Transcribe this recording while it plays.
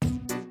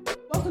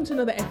welcome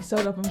to another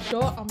episode of I'm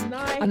Sure I'm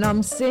Nice. And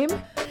I'm Sim.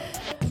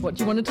 What do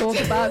you want to talk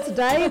about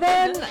today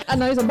then? I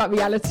know it's about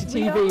reality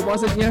TV,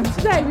 wasn't you?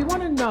 Today we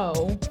want to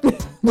know...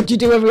 Would you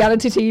do a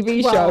reality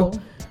TV show?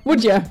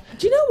 Would you?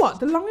 Do you know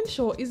what? The long and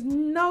short is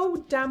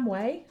no damn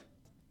way.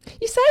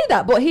 You say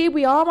that, but here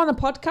we are on a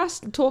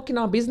podcast talking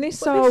our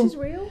business. But so this is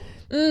real.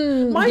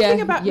 My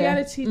thing about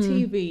reality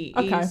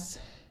TV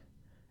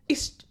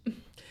is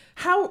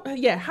how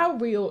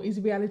real is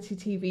reality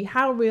TV?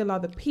 How real are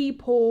the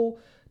people,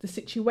 the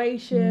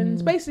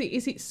situations? Basically,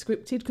 is it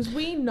scripted? Because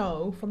we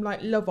know from like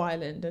Love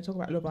Island, I talk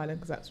about Love Island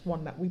because that's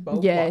one that we both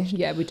watched.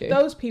 Yeah, we do.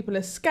 Those people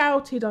are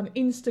scouted on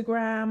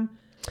Instagram.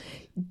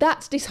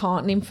 That's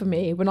disheartening for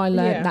me when I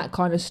learned that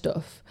kind of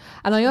stuff.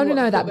 And I only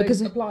know that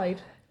because...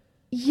 applied.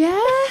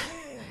 Yeah.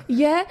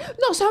 Yeah,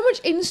 not so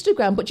much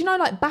Instagram, but you know,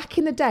 like back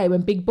in the day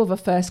when Big Brother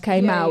first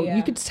came out,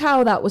 you could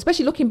tell that,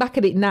 especially looking back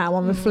at it now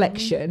on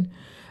reflection,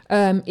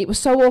 it was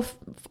so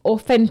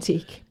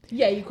authentic.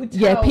 Yeah, you could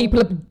tell. Yeah, people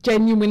have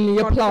genuinely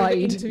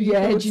applied.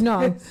 Yeah, do you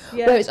know?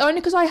 Yeah. But it's only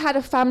because I had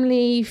a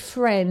family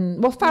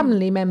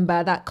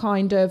member that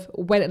kind of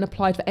went and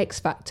applied for X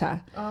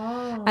Factor.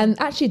 Oh. And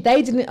actually,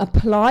 they didn't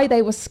apply;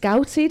 they were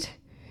scouted.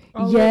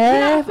 Oh,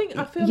 yeah,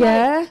 I feel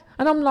like...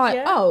 And I'm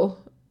like, oh.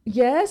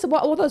 Yeah, so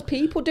what are all those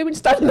people doing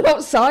standing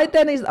outside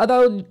then?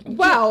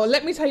 Well,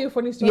 let me tell you a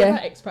funny story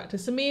about X Factor.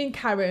 So me and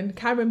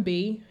Karen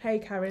B, hey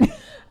Karen,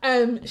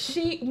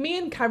 me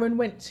and Karen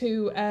went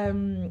to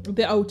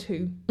the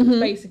O2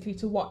 basically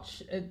to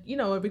watch a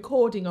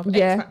recording of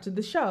X Factor,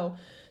 the show.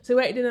 So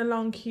we waited in a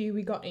long queue,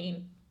 we got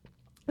in.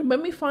 And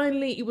when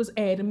it was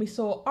aired and we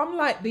saw, I'm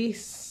like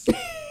this.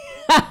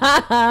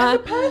 And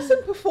the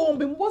person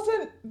performing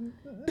wasn't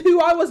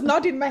who I was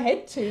nodding my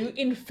head to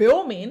in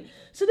filming.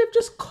 So they've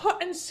just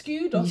cut and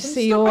skewed us. You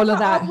see all of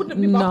that? I wouldn't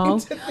be no.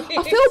 Into this.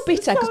 I feel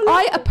bitter because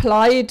I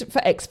applied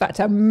for X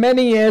Factor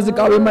many years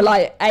ago, in my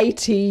like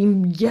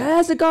 18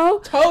 years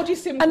ago. Told you,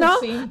 Sim. And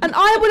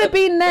I would have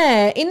been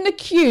there in the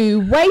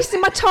queue,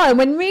 wasting my time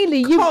when really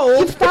you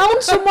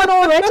found someone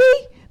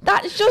already.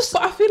 That's just.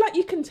 But I feel like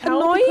you can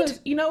tell annoyed. Because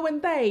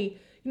when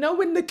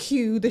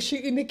they're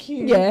shooting the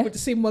queue, but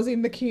Sim was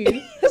in the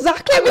queue.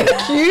 Exactly, I'm in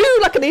the queue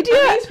like an idiot.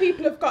 And these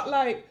people have got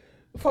like,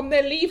 from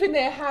their leaving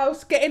their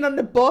house, getting on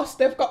the bus,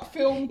 they've got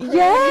film crew.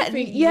 And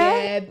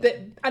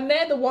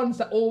they're the ones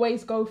that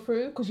always go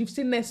through because you've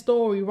seen their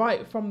story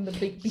right from the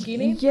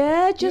beginning.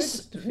 Yeah,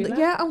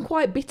 I'm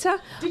quite bitter.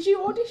 Did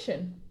you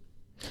audition?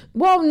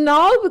 Well,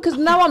 no, because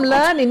now I'm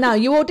learning now.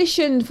 You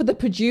auditioned for the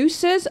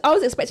producers. I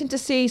was expecting to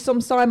see some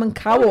Simon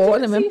Cowell.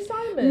 See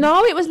Simon?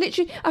 No, it was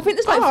literally, I think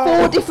there's like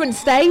 4 different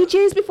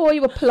stages before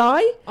you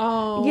apply.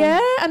 Oh. Yeah,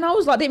 and I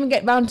was like, didn't even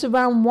get round to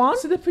round 1.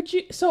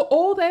 So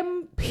all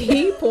them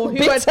people who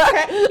are,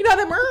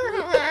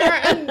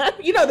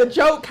 the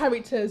joke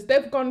characters,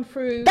 they've gone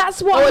through.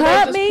 That's what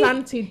hurt me.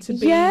 Planted to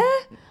be. Yeah.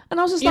 And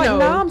I was just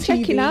now I'm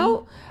checking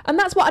out. And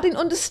that's what I didn't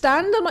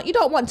understand. I'm like, you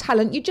don't want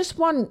talent, you just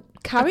want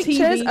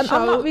characters. And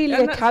I'm not really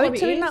a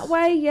character in that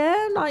way.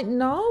 Yeah, like,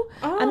 no.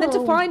 Oh. And then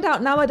to find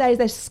out nowadays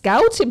they're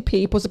scouting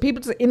people, so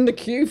people just in the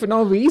queue for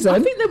no reason. I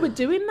think they were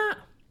doing that.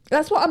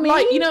 That's what I mean.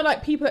 Like,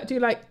 like people that do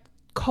like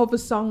cover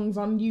songs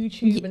on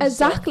YouTube and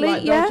exactly stuff.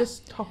 Like, they'll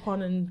just hop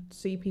on and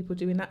see people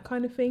doing that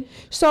kind of thing.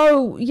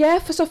 So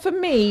for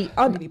me,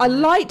 I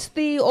liked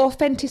the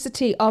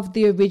authenticity of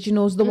the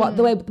originals, the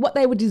way what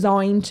they were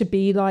designed to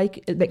be,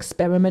 like an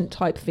experiment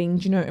type thing.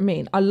 Do you know what I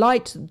mean? I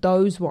liked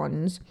those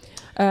ones.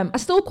 I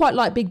still quite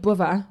like Big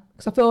Brother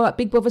because I feel like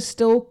Big Brother's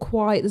still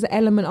there's an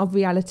element of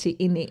reality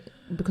in it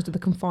because of the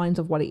confines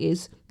of what it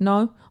is.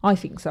 No, I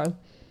think so.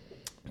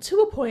 To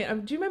a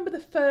point, do you remember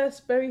the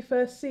very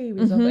first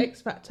series of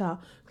X Factor?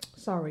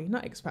 Sorry,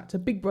 not X Factor,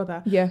 Big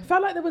Brother. Yeah. I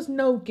felt like there was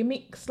no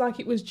gimmicks, like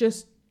it was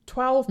just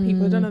 12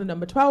 people, I don't know the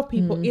number, 12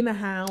 people in a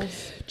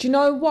house. Do you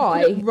know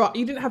why?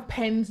 You didn't have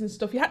pens and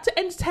stuff. You had to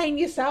entertain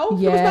yourself.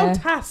 Yeah. There was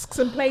no tasks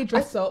and play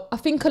dress up. I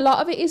think a lot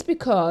of it is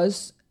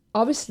because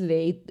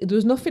obviously there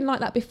was nothing like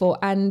that before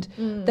and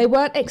they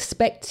weren't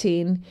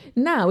expecting.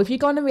 Now if you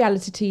go on a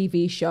reality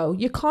TV show,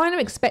 you're kind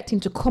of expecting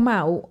to come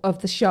out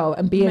of the show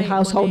and be a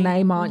household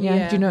name, aren't you?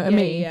 Do you know what I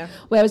mean? Yeah.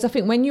 Whereas I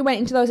think when you went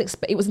into those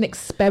it was an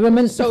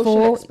experiment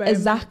before. Experiment.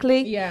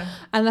 Exactly. Yeah.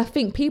 And I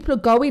think people are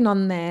going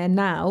on there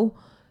now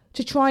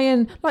to try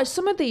and, like,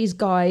 some of these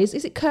guys,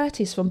 is it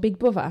Curtis from Big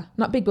Brother?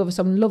 Not Big Brother,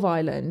 some Love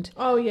Island.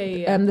 Oh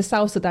yeah. The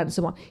salsa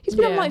dancer one. He's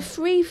been on like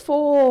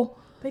 3-4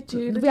 They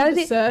do.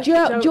 Reality,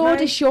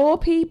 Geordie Shore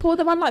people,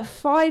 they're on like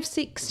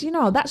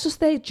 5-6, that's just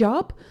their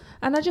job.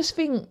 And I just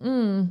think,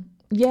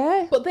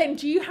 yeah. But then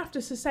do you have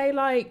to say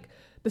like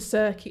the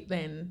circuit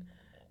then?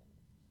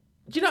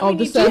 Do you know what I mean?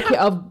 The circuit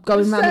of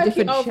going around the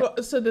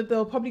different so that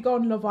they'll probably go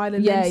on Love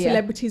Island and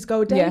celebrities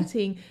go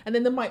dating and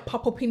then they might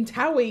pop up in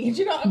Towie. Do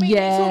you know what I mean?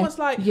 Yeah. It's almost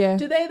like,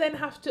 do they then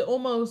have to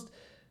almost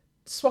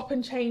swap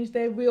and change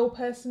their real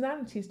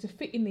personalities to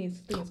fit in these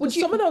things. Because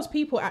some of those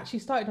people actually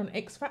started on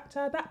X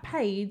Factor. That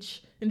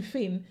Paige and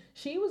Finn,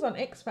 she was on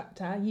X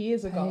Factor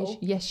years ago.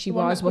 Yes, she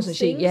was, wasn't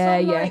she? Yeah,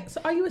 so yeah. Like,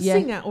 so are you a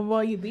singer or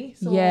are you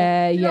this? Or,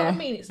 yeah, do you know what I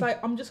mean? It's like,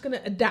 I'm just going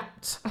to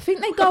adapt. I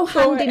think they go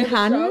hand in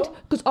hand.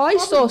 Because I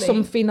saw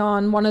something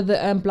on one of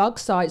the blog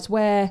sites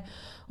where,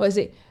 what is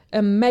it?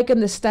 Megan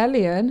Thee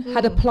Stallion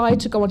had applied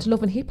to go on to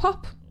Love and Hip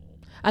Hop.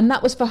 And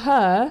that was for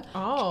her.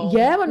 Oh.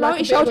 Yeah, I know.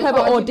 Like it showed her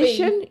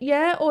audition. B.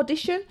 Yeah,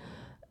 audition.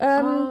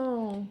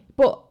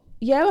 But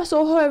yeah, I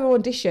saw her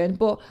audition.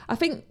 But I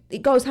think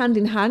it goes hand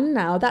in hand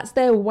now. That's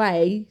their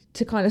way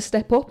to kind of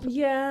step up.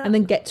 Yeah. And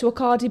then get to a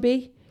Cardi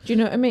B. Do you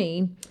know what I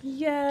mean?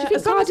 Yeah. Do you think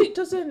as long as it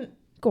doesn't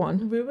go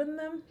on ruin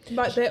them,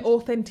 like their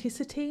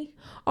authenticity.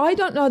 I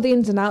don't know the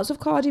ins and outs of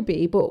Cardi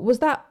B, but was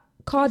that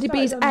Cardi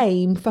B's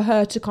aim for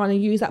her to kind of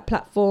use that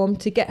platform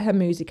to get her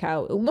music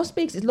out? It must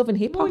be because it's Love and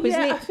Hip Hop,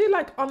 isn't it? I feel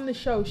like on the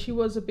show she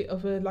was a bit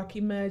of a like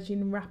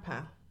emerging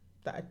rapper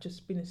that had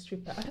just been a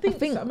stripper. I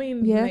think so, I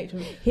mean, yeah.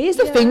 Here's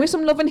the thing with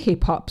some Love and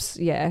Hip Hops,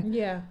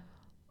 yeah.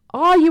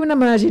 Are you an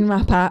emerging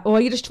rapper or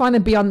are you just trying to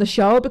be on the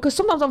show? Because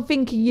sometimes I'm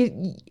thinking,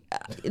 you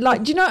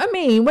like, do you know what I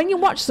mean? When you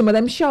watch some of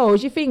them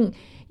shows, you think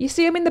you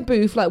see them in the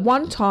booth like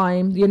one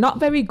time, you're not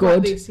very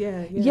good. Like this,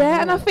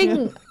 and I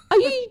think. Are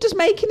you just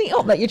making it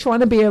up that you're trying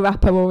to be a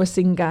rapper or a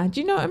singer?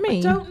 Do you know what I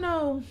mean? I don't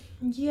know.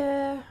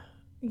 Yeah.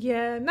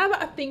 Now that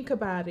I think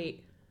about it,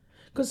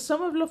 because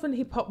some of Love and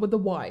Hip Hop were the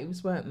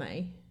wives, weren't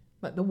they?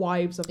 Like the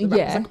wives of the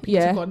rappers, like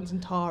Peter Guns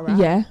and Tara,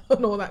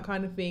 and all that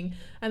kind of thing.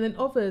 And then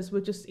others were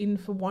just in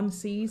for one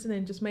season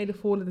and just made a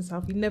fool of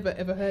themselves. You never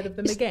ever heard of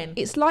them again.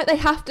 It's like they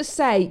have to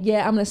say,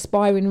 "Yeah, I'm an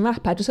aspiring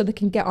rapper," just so they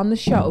can get on the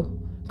show.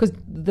 Because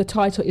the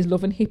title is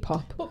Love and Hip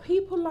Hop. But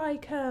people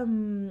like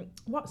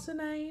what's her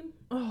name?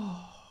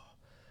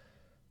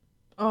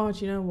 Oh,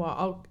 do you know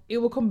what? It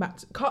will come back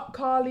to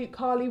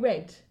Carly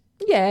Red.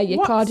 Yeah,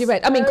 Carly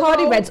Red. I mean,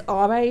 Carly Red's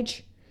our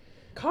age.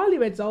 Carly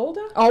Red's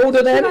older.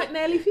 Older than? Like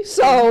nearly 50.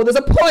 So there's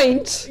a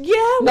point. Yeah.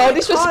 No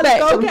disrespect.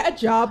 Go get a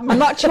job. I'm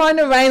not trying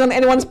to rain on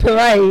anyone's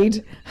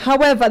parade.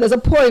 However, there's a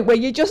point where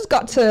you just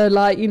got to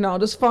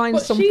just find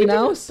something else.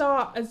 She didn't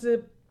start as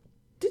a.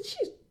 Did she?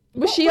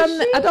 Was she on?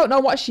 I don't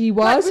know what she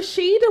was. Like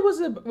Rashida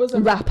was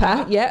a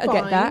rapper. Yeah, I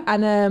get that.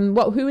 And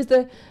who was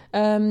the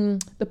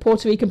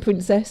Puerto Rican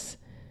princess?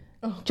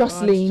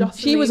 Jocelyn.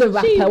 She was a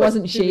rapper,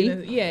 wasn't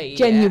she?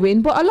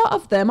 Genuine. But a lot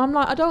of them, I'm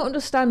like, I don't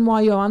understand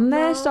why you're on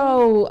there. No.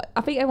 So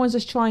I think everyone's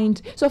just trying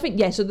to. So I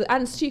think, so the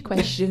answer to your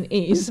question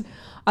is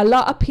a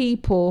lot of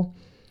people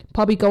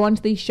probably go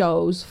onto these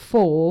shows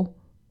for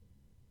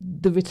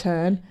the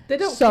return. They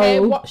don't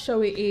care what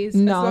show it is,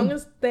 as long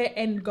as their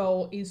end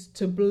goal is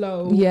to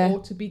blow or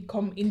to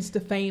become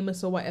Insta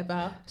famous or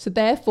whatever. So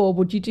therefore,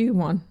 would you do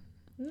one?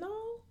 No.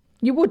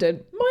 You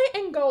wouldn't? My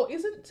end goal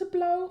isn't to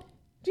blow.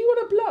 Do you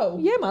want to blow?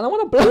 Yeah, man, I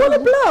want to blow. I want to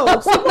blow.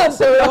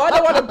 I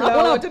don't want to blow.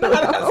 I don't know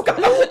how that's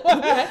going to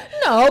work.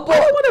 No, but I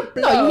don't want to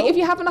blow. No, if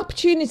you have an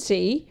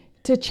opportunity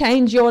to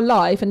change your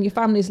life and your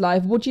family's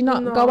life, would you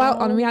not go out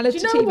on reality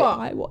TV? Do you know what?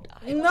 I would.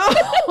 No.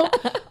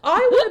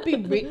 I want to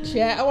be rich,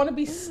 I want to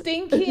be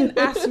stinking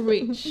ass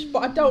rich,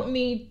 but I don't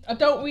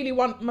really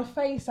want my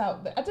face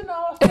out there. I don't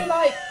know, I feel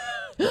like...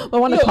 I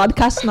want a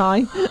podcast now.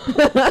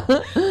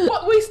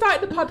 But we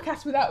started the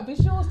podcast without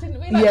visuals, didn't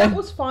we? That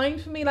was fine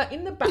for me, like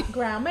in the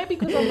background. Maybe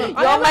because I'm not...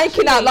 You're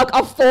making out like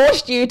I've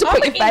forced you to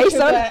put your face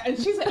on.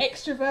 And she's an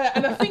extrovert,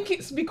 and I think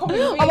it's becoming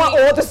really... I want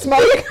all the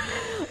smoke.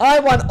 I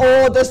want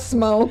all the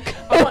smoke.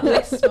 I want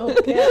less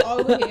smoke,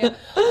 over here.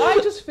 I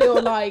just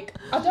feel like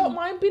I don't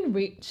mind being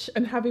rich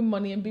and having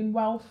money and being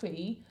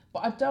wealthy,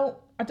 but I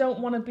don't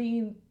want to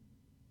be...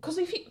 Because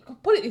if you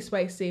put it this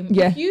way, Sim,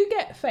 if you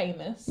get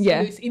famous,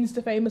 whether it's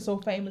Insta famous or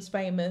famous,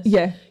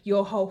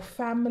 your whole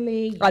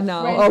family, I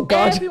know, friends, oh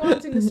God,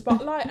 everyone's in the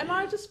spotlight, and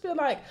I just feel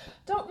like I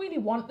don't really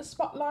want the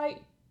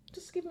spotlight.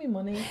 Just give me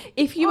money.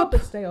 I'll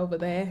stay over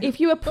there.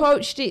 If you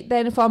approached it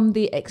then from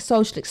the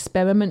social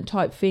experiment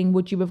type thing,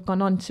 would you have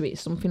gone on to it,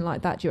 something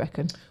like that? Do you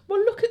reckon?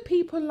 Well, look at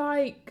people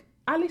like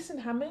Alison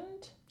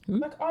Hammond.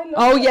 Like I love.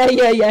 Oh yeah. I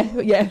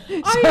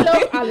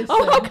love Alison.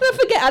 Oh, how can I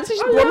forget Alison?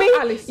 She's brummy.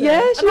 Alison.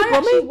 Yeah, she's brummy. I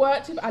actually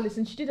worked with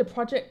Alison. She did a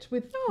project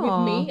with me.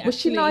 Actually. Was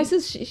she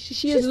nice?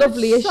 She is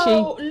lovely, is she?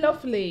 So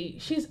lovely.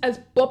 She's as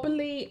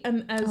bubbly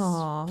and as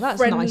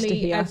friendly nice to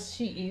hear. As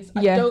she is.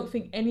 I don't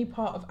think any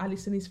part of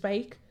Alison is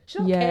fake. She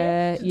don't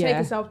care to take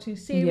herself too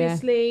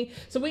seriously. Yeah.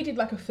 So we did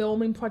like a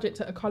filming project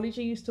at a college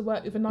I used to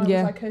work with, and I was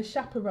like her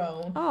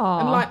chaperone.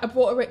 Aww. And like I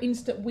brought her an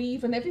instant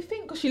weave and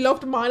everything because she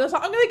loved mine. I was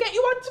like, I'm going to get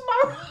you one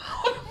tomorrow.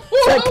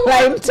 So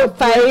claim to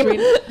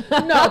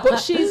fame. No, but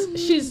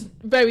she's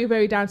very,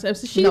 very down to earth.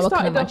 So she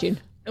started off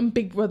in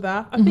Big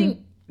Brother. I think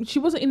she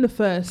wasn't in the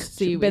first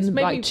series. Been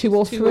maybe like two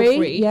or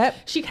three. Yep.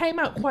 She came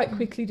out quite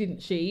quickly,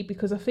 didn't she?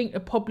 Because I think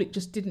the public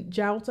just didn't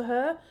gel to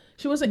her.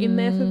 She wasn't in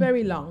there for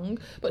very long,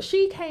 but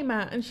she came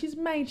out and she's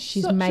made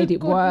it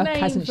good work,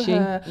 hasn't she?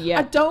 Yeah.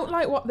 I don't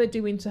like what they're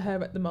doing to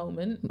her at the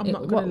moment. I'm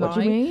not going to lie. What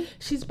do you mean?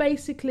 She's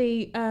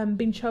basically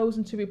been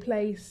chosen to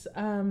replace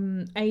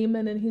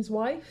Eamon and his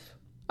wife.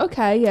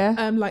 Okay,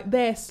 yeah. Like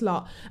their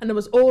slot, and there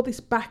was all this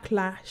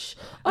backlash.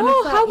 And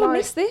Oh, how have I like,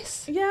 missed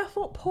this? Yeah, I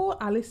thought poor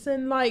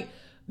Alison. Like,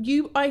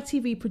 you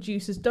ITV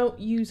producers, don't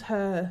use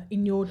her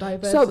in your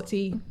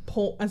diversity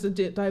as a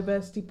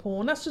diversity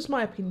porn. That's just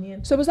my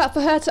opinion. So was that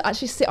for her to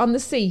actually sit on the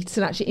seat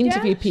and actually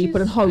interview people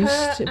and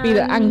host, her be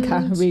the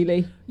anchor,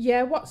 really?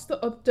 Yeah, what's the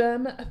other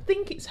Dermot? I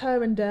think it's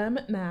her and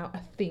Dermot now, I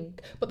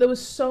think. But there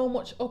was so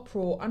much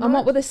uproar. And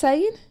what were they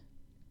saying?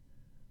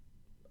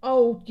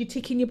 Oh, you're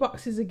ticking your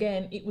boxes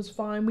again. It was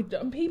fine.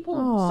 Some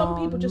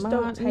people just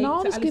don't take to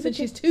Alison.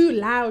 She's too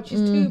loud.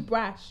 She's too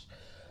brash.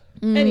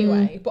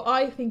 Anyway, but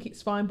I think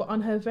it's fine. But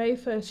on her very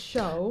first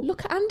show...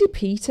 Look at Andy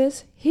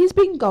Peters. He's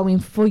been going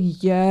for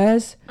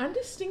years.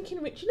 Andy's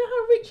stinking rich. You know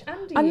how rich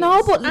Andy is? I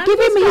know, but give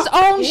him his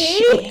own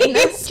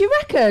shit. Do you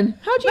reckon?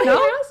 How do you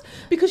know?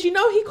 Because you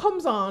know he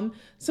comes on...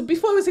 So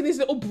before he was in his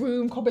little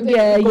broom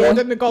competition,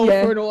 Gordon the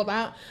golfer and all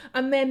that.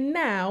 And then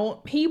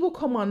now he will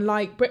come on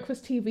like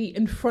Breakfast TV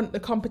and front the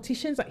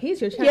competitions. Like,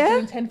 here's your chance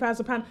to win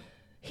 £10,000.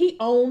 He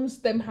owns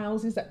them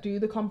houses that do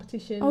the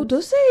competitions. Oh,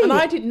 does he? And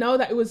I didn't know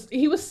that it was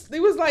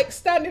like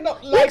standing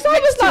up like I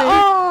was like,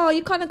 oh,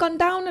 you kind of gone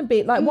down a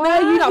bit. Like,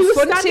 why are you not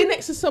fronting? Standing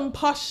next to some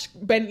posh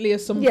Bentley or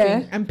something.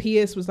 Yeah. And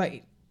Piers was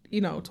like,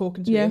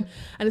 talking to him.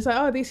 And it's like,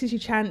 oh, this is your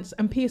chance.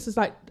 And Piers was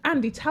like,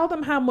 Andy, tell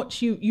them how much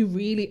you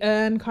really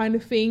earn, kind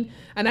of thing.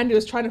 And Andy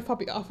was trying to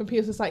fob it off. And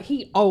Piers was like,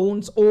 he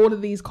owns all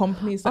of these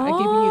companies that are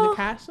giving you the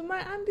cash. I'm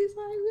like, Andy's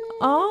like,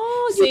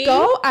 you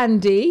go,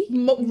 Andy.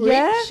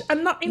 Rich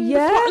and not in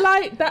the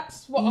spotlight.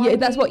 That's what I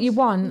that's what you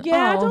want.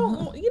 Yeah, I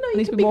don't, you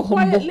can be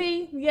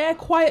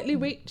quietly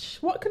rich.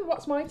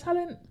 What's my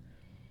talent?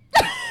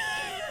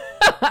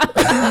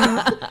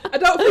 I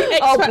don't think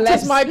X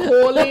Factor's my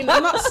calling.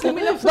 I'm not slim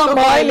enough for not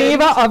mine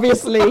either,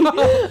 obviously.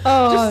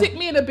 Just stick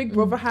me in a Big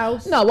Brother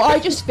house. No, I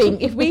just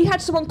think if we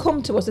had someone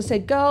come to us and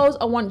said, girls,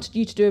 I want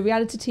you to do a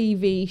reality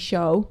TV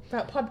show.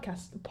 About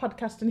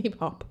podcast and hip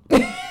hop.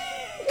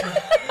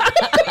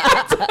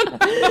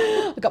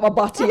 I got my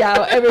body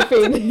out,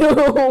 everything.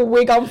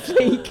 Wig on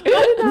fleek. I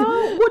don't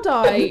know. Would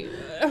I?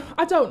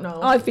 I don't know.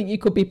 I think you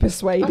could be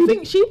persuaded. I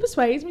think she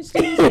persuades me.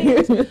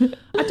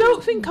 I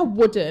don't think I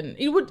wouldn't.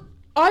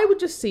 I would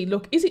just see,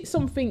 look, is it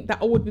something that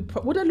I would be...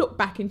 would I look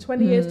back in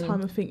 20 years'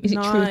 time and think, is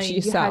it true to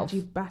yourself?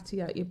 You had your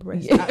batty out your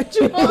breast. Do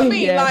you know what I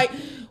mean? Like,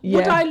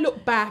 would I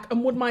look back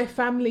and would my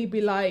family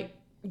be like,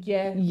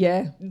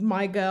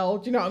 my girl,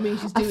 do you know what I mean?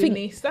 She's doing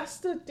this. That's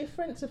the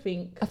difference, I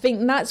think. I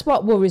think that's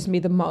what worries me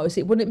the most.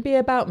 It wouldn't be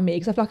about me,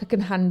 because I feel like I can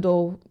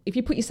handle... If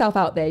you put yourself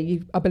out there,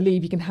 I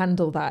believe you can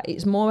handle that.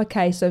 It's more a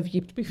case of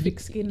you... be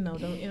thick skin now,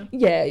 don't you?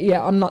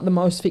 Yeah, I'm not the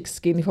most thick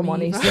skin, if I'm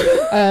honest.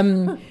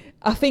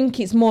 I think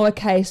it's more a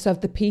case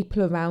of the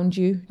people around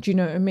you. Do you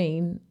know what I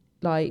mean?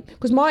 Like,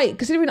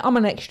 considering I'm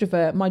an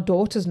extrovert, my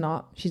daughter's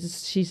not.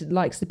 She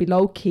likes to be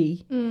low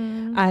key,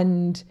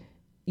 and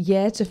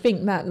to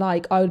think that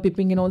like I would be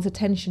bringing all this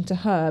attention to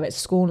her at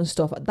school and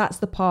stuff. That's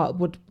the part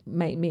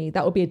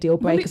that would be a deal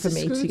breaker for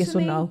me. To yes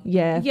or no?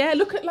 Yeah.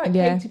 Look at like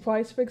Katie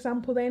Price, for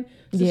example. Then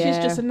she's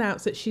just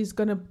announced that she's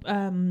gonna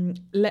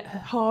let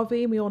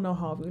Harvey. And we all know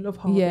Harvey. We love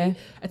Harvey.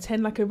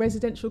 Attend like a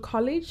residential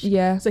college.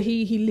 Yeah. So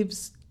he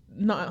lives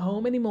not at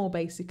home anymore,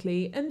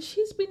 basically, and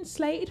she's been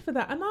slated for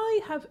that, and I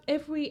have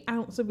every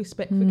ounce of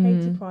respect for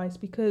Katie Price,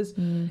 because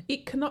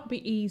it cannot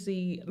be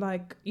easy,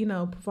 like,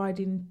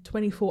 providing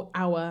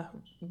 24-hour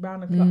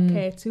round-the-clock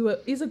care to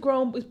he's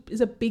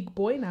a big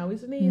boy now,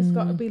 isn't he? He's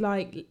got to be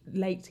like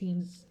late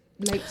teens,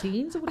 I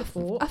would have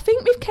thought. I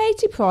think with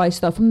Katie Price,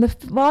 though, from the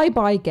vibe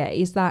I get,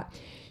 is that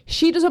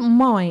she doesn't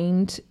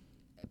mind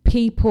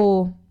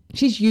people...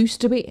 She's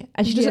used to it,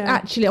 and she doesn't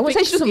actually... I won't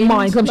say she doesn't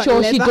mind, because I'm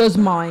sure she does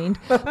mind.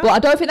 But I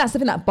don't think that's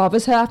something that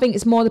bothers her. I think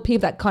it's more the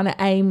people that kind of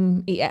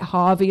aim it at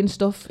Harvey and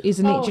stuff,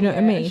 isn't it? Do you know what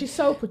I mean? And she's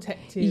so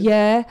protective.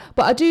 Yeah,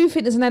 but I do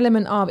think there's an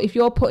element of, if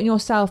you're putting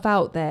yourself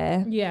out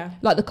there,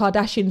 like the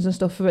Kardashians and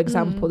stuff, for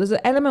example, there's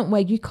an element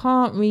where you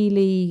can't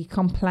really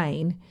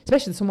complain,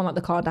 especially someone like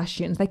the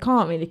Kardashians. They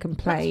can't really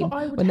complain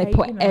when they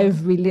put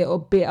every little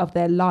bit of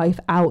their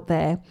life out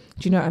there.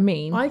 Do you know what I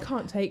mean? I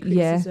can't take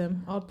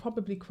criticism. I'd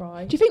probably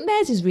cry. Do you think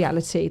theirs is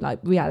reality? Like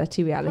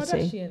reality?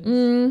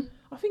 Kardashians?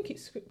 I think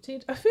it's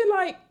scripted. I feel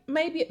like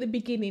maybe at the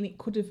beginning it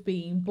could have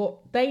been, but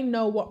they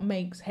know what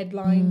makes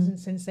headlines and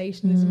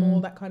sensationalism,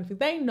 all that kind of thing.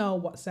 They know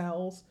what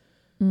sells.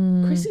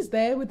 Chris is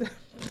there with the... Do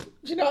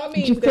you know what I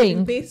mean? Do you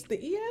think? 100%.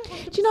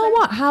 Do you know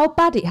what? How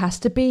bad it has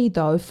to be,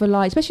 though, for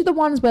like... Especially the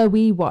ones where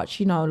we watch,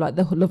 like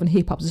the Love and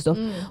Hip Hop and stuff,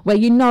 where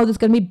there's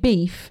going to be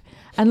beef,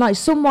 and like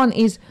someone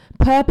is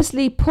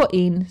purposely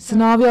putting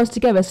scenarios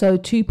together so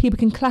two people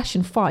can clash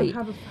and fight.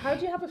 How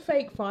do you have a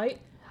fake fight?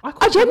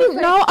 I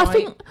genuinely know. I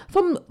think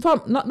from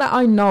not that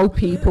I know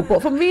people,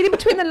 but from reading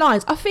between the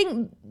lines, I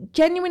think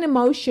genuine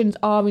emotions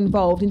are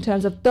involved in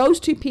terms of those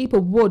two people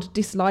would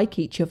dislike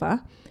each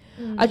other.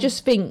 I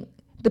just think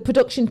the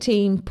production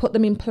team put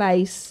them in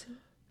place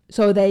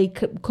so they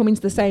could come into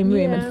the same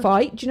room and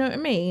fight. Do you know what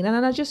I mean?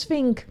 And I just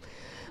think,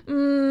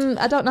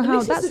 I don't know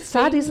how... That's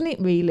sad, isn't it,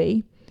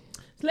 really?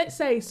 let's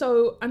say,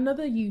 so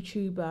another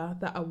YouTuber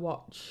that I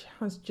watch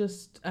has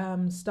just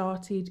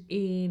started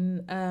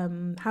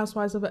in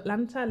Housewives of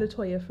Atlanta,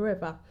 LaToya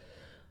Forever.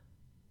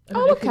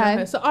 Oh,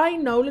 okay. So I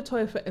know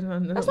LaToya Forever.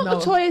 That's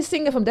not LaToya's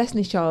singer from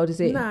Destiny's Child, is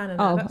it? No.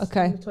 Oh, That's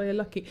okay. LaToya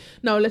Lucky.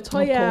 No,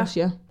 LaToya Of course,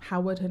 yeah.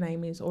 Howard, her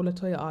name is, or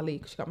LaToya Ali,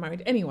 because she got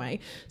married. Anyway,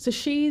 so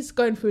she's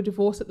going through a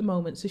divorce at the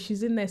moment. So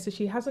she's in there. So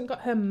she hasn't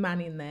got her man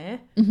in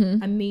there,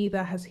 and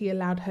neither has he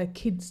allowed her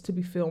kids to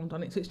be filmed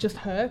on it. So it's just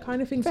her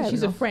kind of thing. Fair so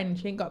she's enough. a friend.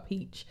 She ain't got a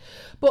peach.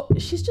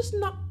 But she's just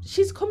not,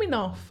 she's coming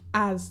off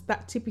as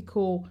that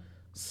typical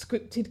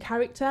scripted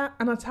character.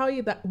 And I'll tell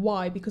you that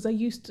why, because I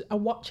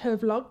watch her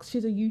vlogs.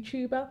 She's a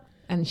YouTuber.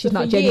 And she's So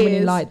not for genuinely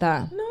years- like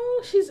that.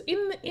 No, she's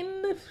in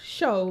the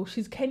show.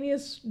 She's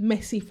Kenya's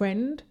messy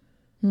friend.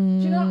 Do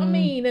you know what I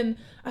mean? And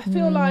I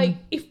feel like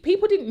if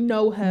people didn't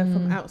know her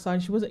from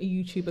outside, she wasn't a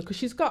YouTuber, because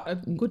she's got a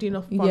good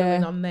enough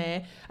following on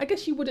there. I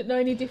guess you wouldn't know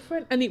any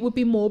different, and it would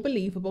be more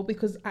believable,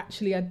 because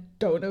actually I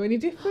don't know any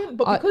different.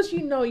 But because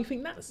you know, you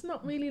think that's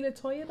not really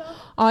LaToya though.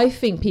 I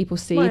think people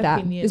see My that.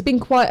 opinion. There's been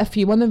quite a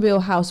few on the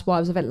Real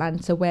Housewives of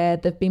Atlanta where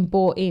they've been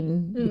brought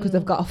in because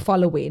they've got a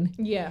following.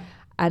 Yeah.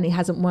 And it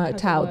hasn't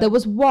worked Hasn't out. worked. There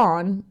was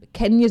one,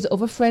 Kenya's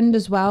other friend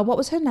as well. What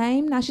was her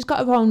name? Now she's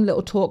got her own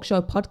little talk show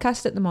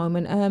podcast at the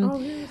moment. Oh,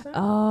 who is that?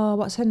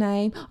 What's her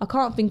name? I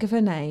can't think of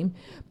her name,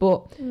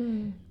 but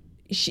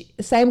she,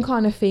 same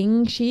kind of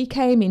thing. She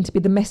came in to be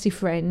the messy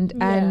friend,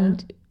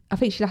 and I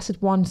think she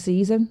lasted one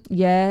season.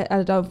 Yeah,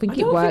 I don't think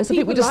it works. I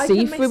think we just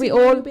see through it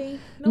all.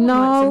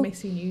 No one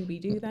likes a messy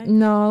newbie, do they?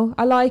 No,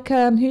 I like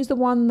who's the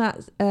one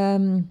that's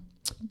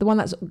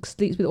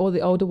sleeps with all the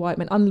older white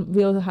men on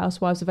Real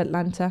Housewives of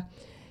Atlanta.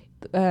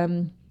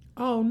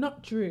 Oh,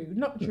 not Drew.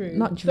 Not Drew.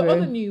 The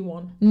other new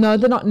one. No,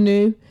 they're not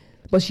new,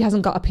 but she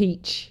hasn't got a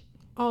peach.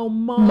 Oh,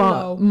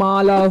 Marlo.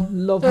 Marlo,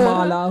 love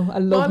Marlo. I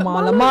love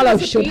Marlo. Marlo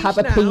has a should peach have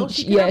a now. peach.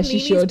 She can Yeah, have she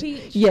Nini's should.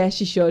 peach. Yeah,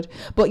 she should.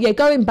 But yeah,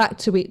 going back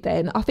to it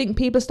then, I think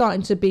people are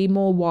starting to be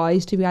more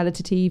wise to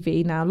reality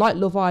TV now. Like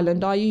Love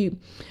Island, I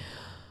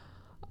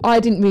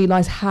didn't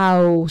realise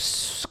how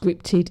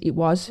scripted it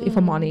was, if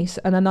I'm honest.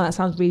 And I know that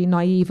sounds really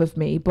naive of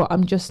me, but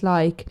I'm just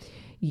like,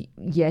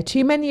 yeah,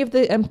 too many of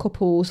the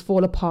couples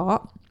fall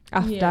apart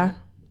after. Yeah.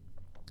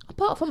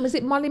 Apart from, is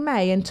it Molly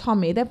May and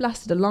Tommy? They've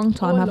lasted a long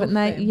time, I haven't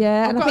love they? them.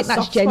 Yeah, I've and I got think a that's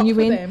soft spot for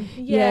genuine. them.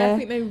 Yeah, I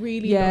think they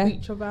really love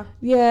each other.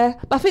 Yeah,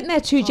 but I think they're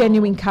two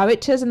genuine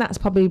characters, and that's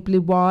probably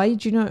why.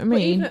 Do you know what I But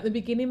mean? even at the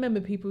beginning, remember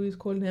people was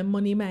calling her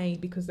Money May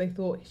because they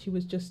thought she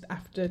was just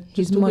after His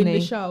just to win money.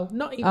 the show.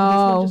 Not even this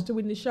one, just to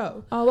win the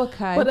show. Oh,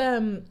 okay. But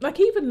like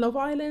even Love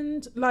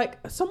Island, like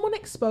someone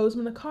exposed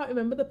me, and I can't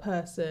remember the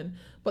person,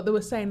 but they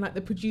were saying like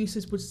the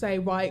producers would say,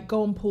 right,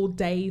 go and pull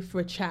Dave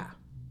for a chat.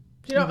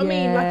 Do you know what I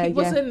mean? Like it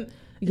wasn't.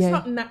 It's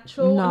not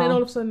natural, and then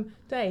all of a sudden,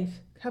 Dave,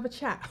 have a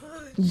chat.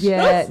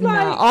 Yeah, no,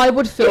 I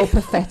would feel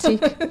pathetic.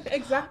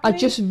 Exactly. I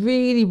just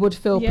really would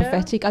feel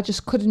pathetic. I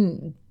just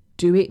couldn't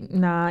do it.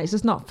 Nah, it's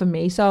just not for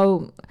me.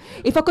 So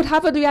if I could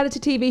have a reality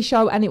TV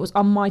show and it was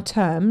on my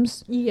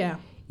terms, yeah.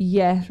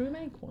 Should we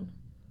make one?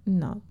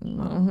 No.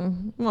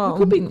 We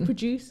could be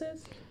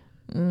producers.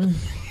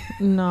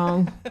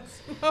 No.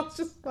 I was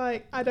just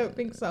like, I don't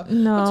think so.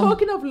 No. But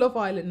talking of Love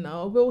Island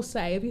now, I will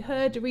say, have you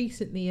heard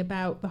recently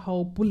about the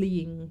whole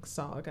bullying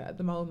saga at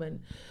the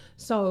moment?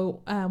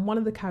 So one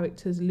of the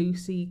characters,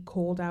 Lucy,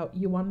 called out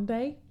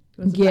Yewande.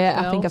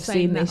 Yeah, I think I've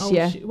seen this,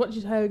 What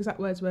did her exact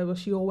words were? Well,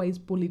 she always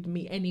bullied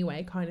me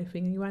anyway, kind of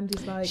thing. And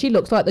Yewande's like... She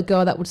looks like the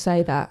girl that would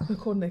say that. We're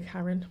calling her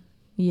Karen.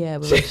 Yeah,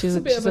 well, she's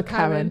a bit of a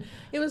Karen.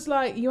 It was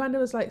like, Yewande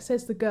was like,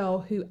 says the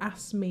girl who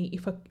asked me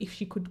if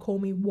she could call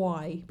me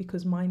Y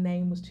because my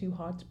name was too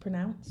hard to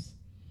pronounce.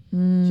 Do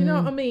you know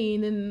what I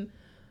mean? And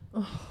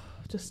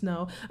just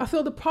no. I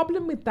feel the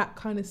problem with that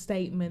kind of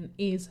statement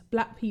is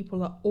black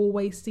people are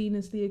always seen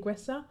as the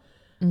aggressor.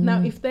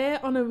 Now, if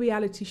they're on a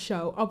reality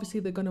show,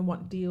 obviously they're going to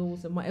want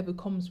deals and whatever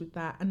comes with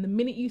that. And the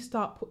minute you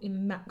start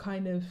putting that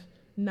kind of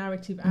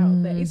narrative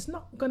out there, it's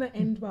not going to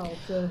end well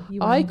for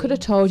you. I could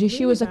have told you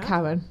she was a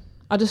Karen.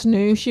 I just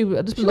knew she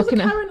was just looking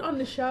was a at Karen on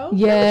the show.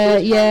 Yeah,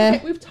 she was trying to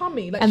get with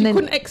Tommy. Like, and she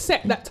couldn't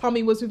accept that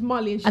Tommy was with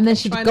Molly, and then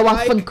she'd go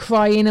off and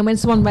crying, and when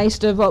someone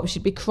raised her up,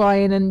 she'd be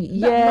crying, and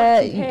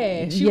hair.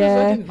 I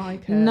didn't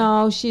like her.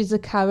 No, she's a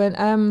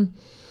Karen.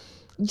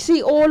 You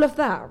see all of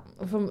that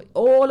from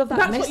all of that.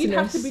 That's what you'd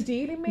have to be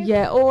dealing with.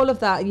 Yeah, all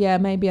of that. Yeah,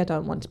 maybe I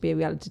don't want to be a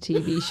reality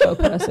TV show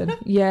person.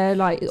 Yeah,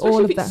 like especially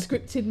all if of that. It's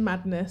scripted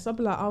madness. I'd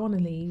be like, I want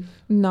to leave.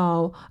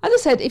 No, as I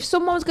said, if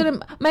someone's gonna,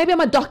 maybe I'm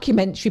a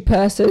documentary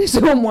person. If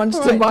someone wants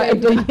to write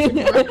no,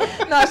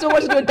 if someone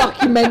wants to do a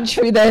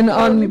documentary then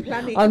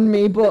on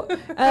me. But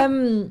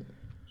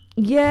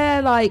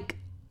yeah, like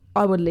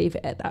I would leave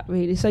it at that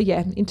really. So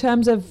yeah, in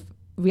terms of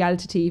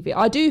reality TV,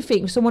 I do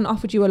think if someone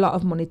offered you a lot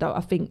of money though,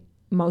 I think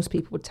most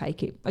people would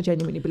take it. I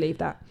genuinely believe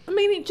that. I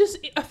mean,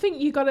 I think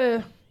you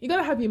gotta You got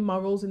to have your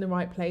morals in the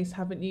right place,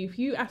 haven't you? If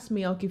you ask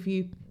me, I'll give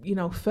you,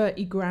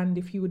 30 grand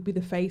if you would be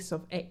the face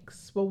of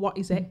X. Well, what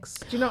is X?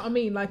 Do you know what I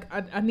mean? Like,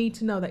 I need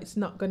to know that it's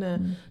not going to,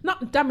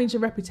 not damage a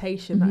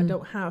reputation that I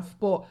don't have,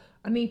 but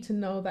I need to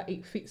know that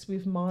it fits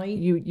with my...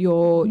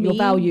 Your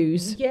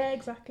values. Yeah,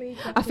 exactly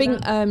I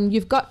think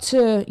you've got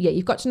to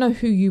know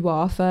who you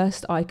are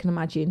first, I can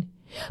imagine.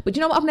 But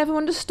you know what I've never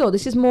understood?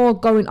 This is more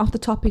going off the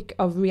topic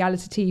of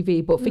reality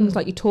TV, but things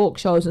like your talk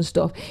shows and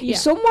stuff. Yeah.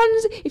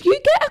 If you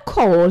get a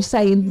call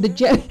saying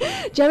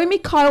the Jeremy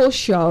Kyle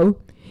show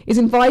is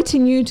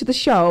inviting you to the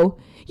show,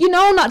 you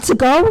know not to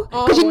go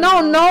because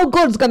no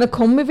good's going to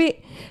come with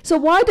it. So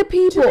why do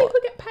people... Do people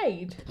get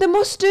paid? They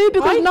must do,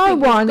 because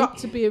there's got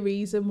to be a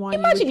reason why.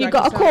 Imagine you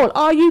got a call.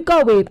 Are you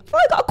going? If I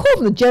got a call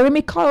from the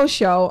Jeremy Kyle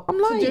show, I'm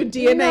like... To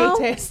do a DNA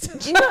test.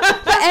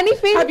 For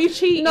anything. Have you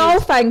cheated? No,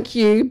 thank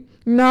you.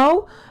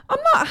 No, I'm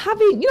not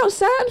having,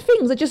 certain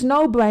things are just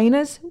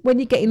no-brainers when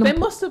you're getting them. There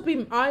must have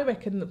been, I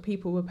reckon that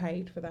people were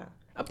paid for that.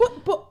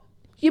 But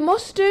you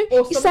must do.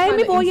 Or You're saying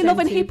with all your love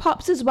and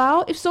hip-hops as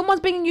well. If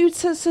someone's bringing you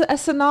to a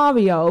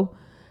scenario,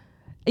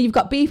 and you've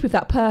got beef with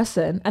that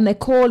person, and they're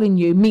calling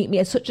you, meet me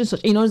at such and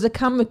such, as a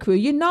camera crew,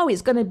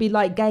 it's going to be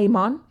like game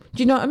on.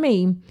 Do you know what I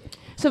mean?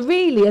 So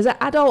really, as an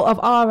adult of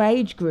our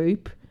age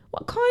group,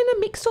 what kind of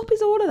mix-up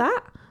is all of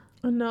that?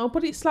 I know,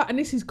 but it's like, and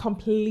this is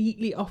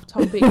completely off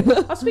topic. I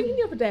was thinking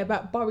the other day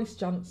about Boris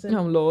Johnson.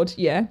 Oh Lord,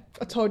 yeah.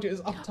 I told you it was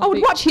off topic. I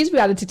would watch his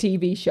reality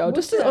TV show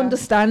just to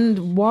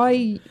understand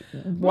why.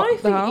 My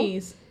thing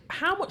is,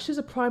 how much does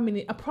a prime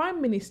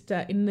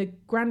minister in the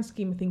grand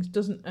scheme of things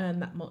doesn't earn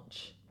that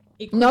much?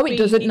 It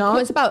doesn't. No,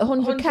 it's about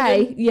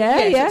 100k. Yeah.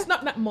 So it's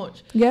not that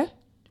much. Yeah.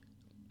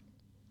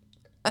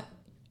 I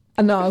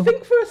know.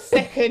 Think for a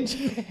second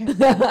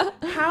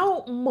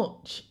how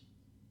much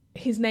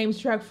his name's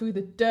dragged through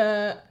the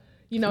dirt.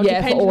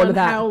 Depending on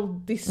how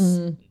this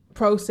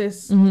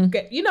process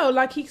get,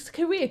 like his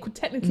career could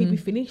technically be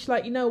finished.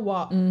 Like, you know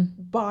what?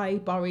 Bye,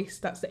 Boris.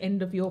 That's the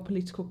end of your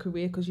political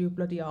career because you're a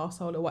bloody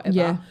arsehole or whatever.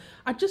 Yeah.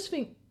 I just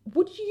think,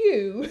 would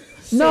you?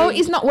 No,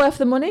 it's not worth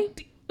the money.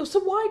 So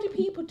why do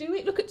people do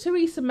it? Look at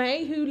Theresa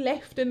May, who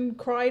left and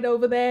cried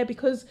over there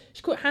because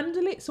she couldn't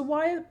handle it. So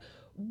what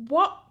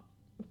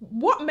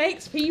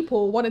makes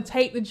people want to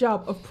take the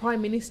job of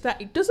Prime Minister?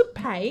 It doesn't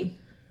pay.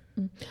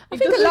 I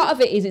think a lot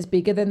of it is it's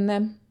bigger than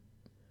them.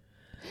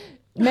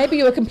 Maybe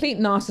you're a complete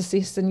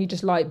narcissist and you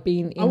just like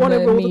being in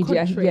the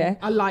media. Yeah,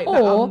 I like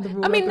that. Or,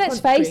 let's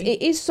face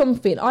it is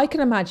something I can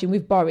imagine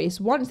with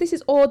Boris. Once this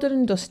is all done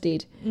and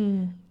dusted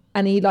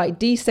and he like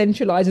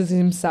decentralizes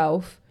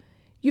himself,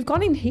 you've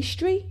gone into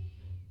history.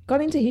 I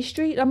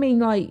mean,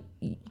 like,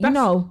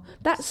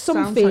 that's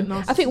something.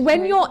 Like I think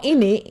when you're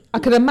in it, I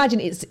can imagine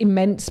it's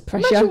immense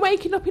pressure. Imagine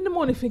waking up in the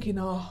morning thinking,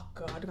 oh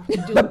God, I have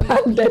to do the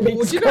pandemic.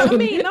 Do you know what I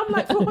mean? I'm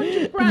like, for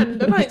 100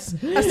 grand, and it's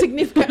a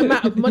significant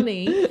amount of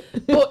money,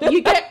 but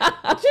you get, do you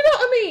know what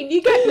I mean?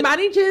 You get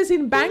managers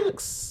in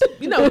banks,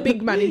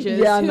 big managers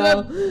who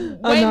are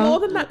way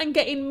more than that and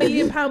getting £1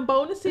 million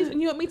bonuses,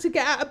 and you want me to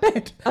get out of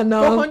bed for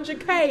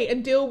 100k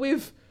and deal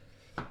with...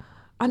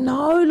 I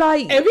know,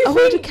 like,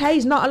 100k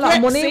is not a lot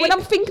of money. When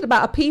I'm thinking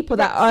about people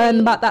that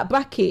earn about that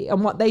bracket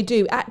and what they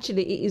do,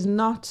 actually, it is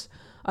not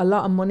a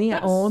lot of money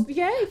at all.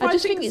 Yeah, if I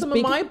just think some of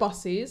my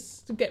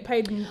bosses to get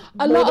paid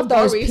a lot of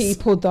those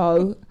people,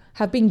 though,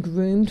 have been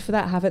groomed for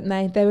that, haven't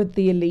they? They're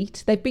the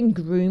elite. They've been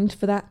groomed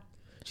for that.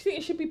 Do you think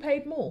it should be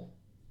paid more?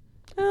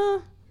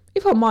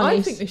 If I'm honest.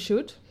 I think they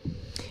should.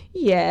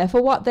 Yeah,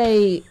 for what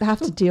they have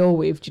to deal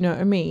with, do you know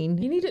what I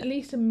mean? You need at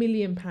least £1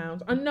 million.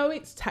 I know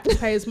it's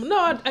taxpayers' money.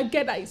 No, I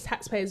get that it's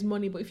taxpayers'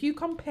 money, but if you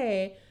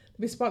compare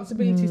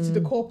responsibilities to the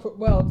corporate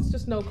world, there's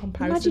just no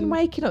comparison. Imagine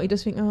waking up, you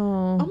just think,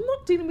 oh... I'm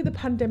not dealing with a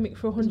pandemic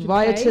for 100k.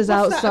 Rioters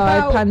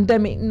outside,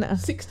 pandemic...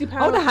 £60.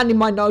 I would have handed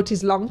my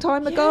notice a long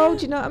time ago,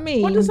 do you know what I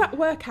mean? What does that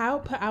work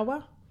out per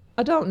hour?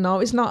 I don't know.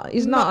 It's not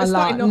a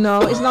lot.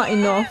 No, it's not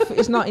enough.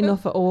 It's not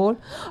enough at all.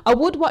 I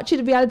would watch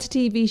a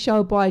reality TV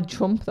show by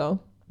Trump,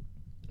 though.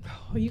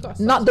 Oh, you got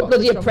not the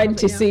bloody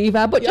Apprentice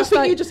either, but just I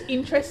think you're just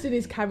interested in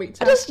his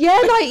character.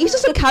 He's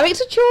just a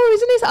caricature,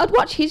 isn't he? So I'd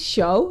watch his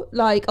show,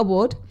 like I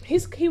would.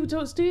 He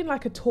was doing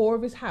like a tour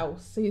of his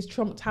house, his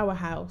Trump Tower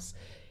house.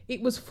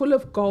 It was full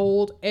of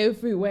gold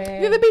everywhere.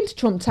 Have you ever been to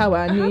Trump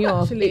Tower in New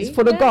York? Actually. It's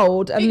full of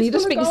gold, and you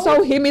just think it's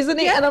so him, isn't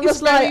it? And I'm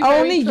just like,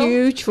 only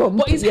you, Trump.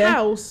 But his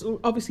house,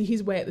 obviously,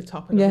 he's way at the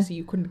top, and obviously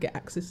you couldn't get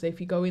access to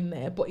if you go in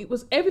there. But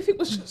everything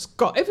was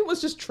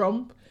just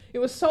Trump. It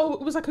was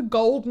like a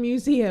gold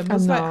museum. I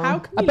was like, how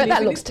can you bet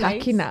that looks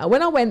tacky now.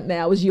 When I went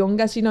there, I was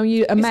younger, so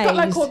you're amazed. It's got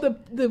like all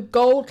the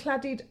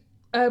gold-cladded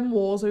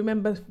walls. I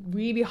remember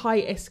really high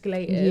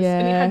escalators,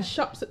 and it had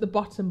shops at the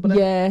bottom. But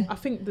I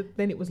think that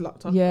then it was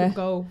locked off. Yeah,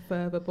 go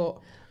further, but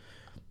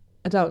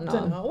I don't know.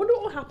 I wonder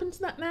what will happen to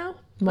that now.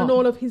 What? And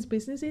all of his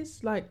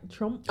businesses, like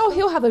Trump. Oh,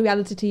 he'll have a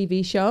reality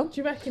TV show. Do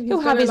you reckon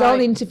he'll have his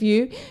own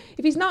interview?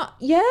 If he's not,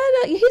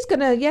 he's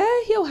gonna. Yeah,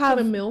 he'll have.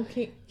 Gonna milk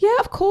it. Yeah,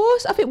 of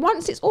course. I think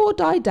once it's all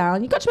died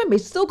down, you got to remember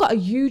he's still got a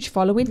huge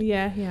following.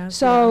 Yeah.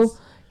 So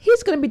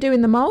he's going to be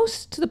doing the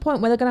most to the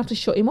point where they're going to have to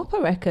shut him up. I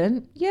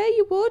reckon. Yeah,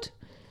 you would.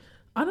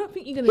 I don't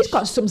think you're going He's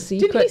got some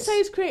secrets. Didn't he say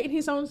he's creating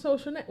his own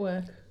social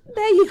network?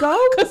 There you go.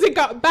 Because it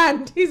got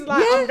banned. He's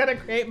like, Yeah. I'm going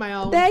to create my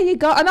own. There you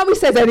go. I know he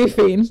says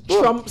anything.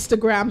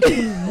 Trumpstagram.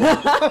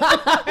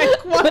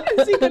 Like, what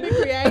is he going to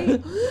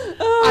create?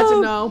 I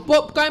don't know.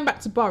 But going back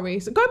to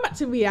Boris, going back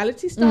to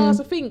reality stars,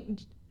 I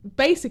think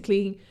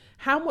basically,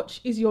 how much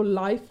is your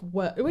life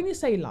worth? When you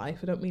say life,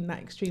 I don't mean that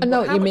extreme. I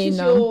know but what you mean,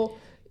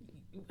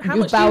 how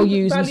your much values do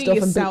you and value stuff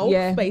yourself,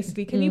 and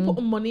basically? Can you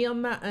put money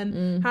on that?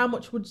 And how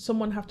much would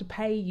someone have to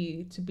pay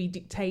you to be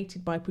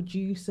dictated by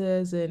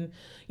producers? And,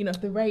 you know,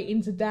 if the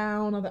ratings are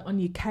down, are they on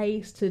your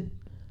case to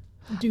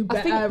do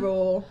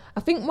better? I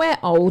think we're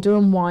older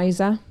and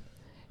wiser.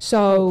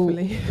 So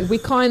Hopefully.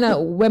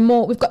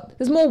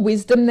 there's more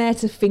wisdom there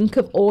to think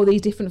of all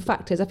these different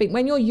factors. I think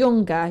when you're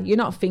younger, you're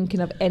not thinking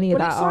of any of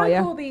that, it's are like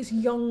you? all these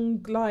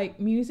young, like,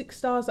 music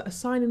stars that are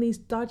signing these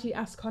dodgy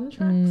ass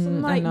contracts,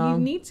 and like you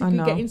need to be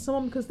getting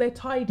someone because they're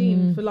tied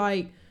in for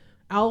like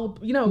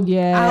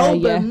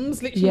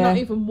albums, literally not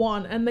even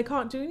one, and they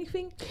can't do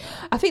anything.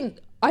 I think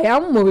I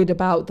am worried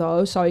about,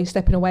 though,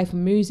 stepping away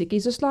from music,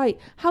 is just like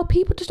how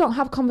people just don't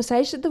have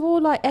conversations. They're all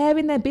like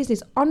airing their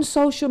business on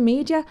social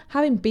media,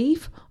 having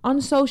beef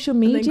on social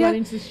media. And then going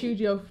into the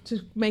studio to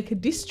make a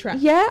diss track.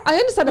 Yeah, I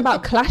understand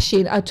about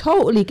clashing. I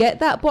totally get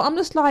that. But I'm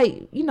just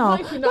like, you know,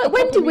 like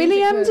Wendy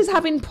Williams is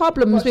having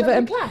problems with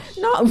it.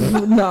 No.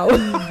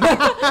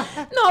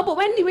 No, but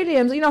Wendy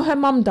Williams, you know, her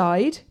mum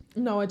died.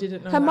 No, I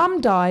didn't know her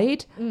mum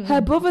died. Her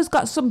brother's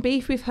got some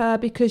beef with her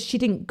because she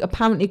didn't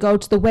apparently go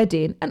to the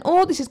wedding, and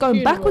all this is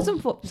going backwards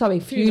and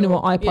funeral.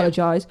 I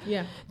apologise.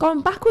 Yeah.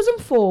 Going backwards and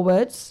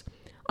forwards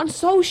on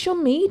social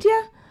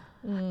media,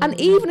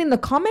 and even in the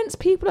comments,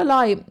 people are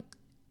like,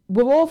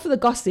 "We're all for the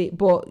gossip,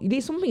 but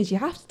these some things you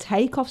have to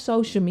take off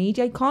social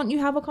media. Can't you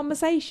have a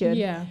conversation?"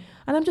 Yeah.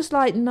 And I'm just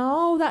like,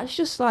 no, that's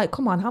just like,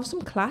 come on, have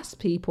some class,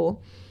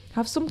 people.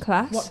 Have some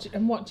class.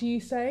 What do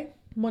you say?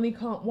 Money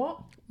can't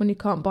what? Money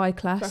can't buy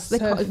class.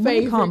 That's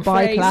Money can't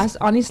buy class.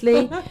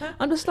 Honestly,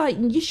 I'm just like,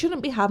 you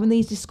shouldn't be having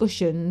these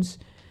discussions.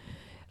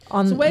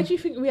 So where do you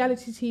think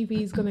reality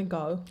TV is going to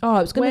go? Oh,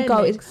 it's going to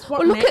go.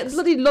 Well, look at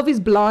bloody Love Is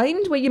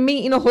Blind, where you're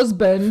meeting a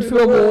husband through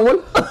a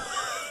wall.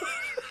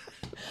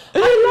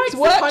 I liked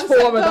the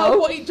concept though,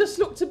 but it just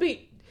looked a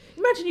bit.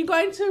 Imagine you go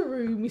into a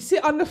room, you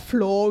sit on the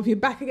floor with your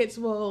back against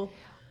the wall.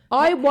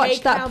 I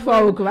watched that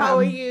program. How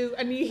are you?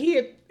 And you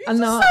hear. It's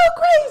so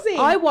crazy.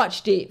 I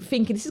watched it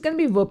thinking this is going to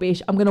be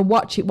rubbish. I'm going to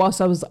watch it whilst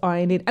I was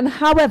ironing. And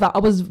however, I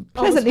was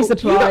pleasantly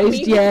surprised.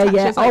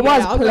 I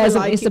was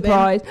pleasantly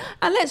surprised.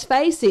 And let's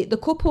face it, the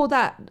couple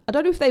that, I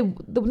don't know if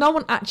no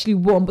one actually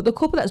won, but the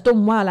couple that's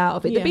done well out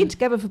of it, they've been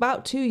together for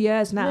about 2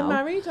 years now. They're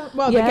married?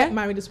 Well, they get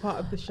married as part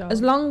of the show.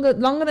 As longer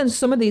than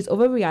some of these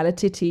other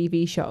reality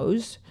TV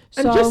shows.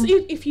 And just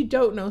if you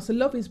don't know, so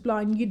Love Is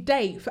Blind, you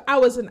date for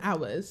hours and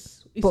hours.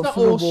 It's not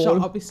all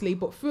shot, obviously,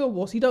 but through a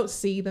wall. So you don't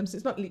see them. So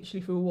it's not literally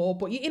through a wall,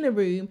 but you're in a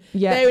room.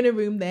 Yeah. They're in a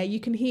room there.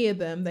 You can hear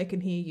them. They can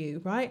hear you,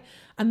 right?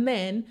 And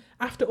then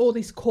after all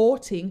this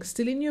courting,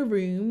 still in your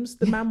rooms,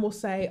 the man will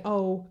say,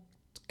 "Oh,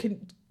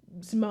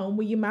 Simone,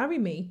 will you marry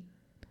me?"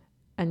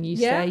 And you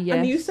say yes.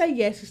 And you say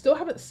yes. You still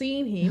haven't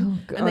seen him.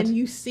 And then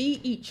you see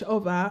each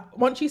other.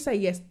 Once you say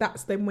yes,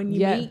 that's then when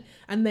you meet.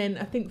 And then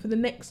I think for the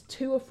next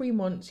 2 or 3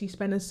 months, you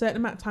spend a certain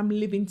amount of time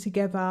living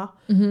together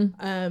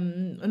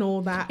and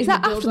all that. Is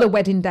that after the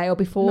wedding day or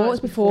before? No,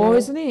 it's before,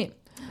 isn't it?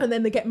 And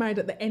then they get married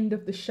at the end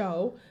of the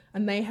show.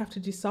 And they have to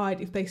decide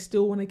if they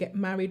still want to get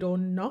married or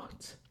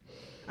not.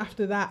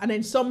 After that, and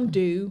then some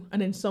do,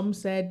 and then some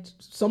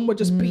were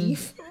just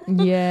beef, and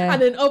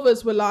then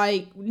others were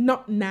like,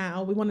 not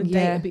now, we want to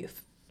date a bit,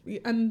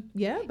 and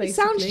basically. It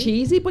sounds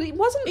cheesy, but it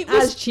wasn't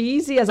as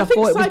cheesy as I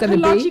thought it was going to be.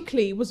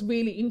 Psychologically, it was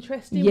really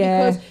interesting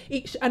because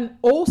and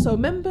also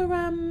remember,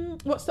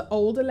 what's the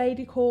older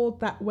lady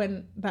called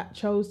that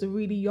chose the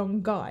really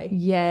young guy?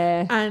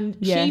 And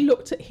she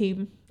looked at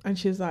him and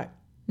she was like,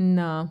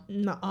 no.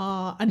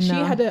 And she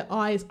had her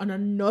eyes on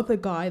another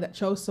guy that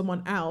chose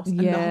someone else. And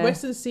the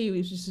rest of the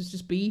series was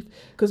just beef.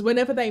 Because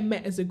whenever they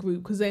met as a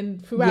group, because then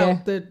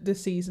throughout the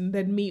season,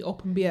 they'd meet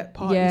up and be at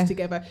parties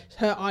together.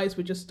 Her eyes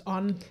were just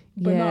on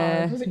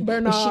Bernard. Was it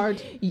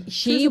Bernard?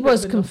 She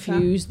was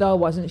confused though,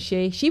 wasn't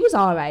she? She was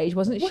our age,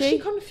 wasn't she? Was she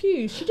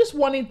confused? She just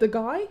wanted the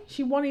guy.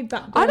 She wanted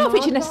that Bernard I don't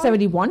think she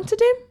necessarily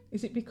wanted him.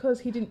 Is it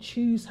because he didn't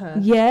choose her?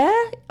 Yeah,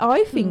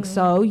 I think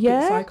so.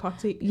 Yeah,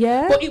 psychotic.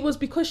 Yeah, but it was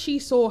because she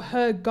saw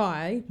her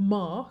guy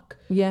Mark.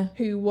 Yeah,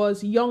 who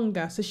was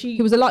younger. So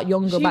he was a lot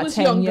younger. About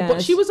 10 years.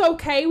 But she was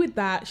okay with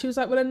that. She was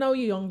like, "Well, I know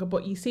you're younger,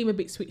 but you seem a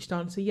bit switched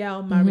on. So yeah,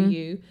 I'll marry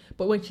you."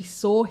 But when she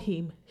saw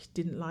him, she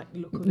didn't like the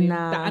look of him.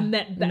 And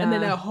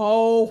then her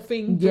whole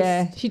thing.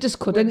 She just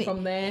couldn't went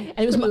from there. And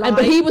it was,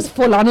 but he was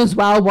full on as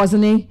well,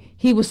 wasn't he?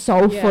 He was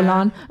so full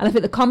on, and I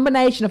think the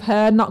combination of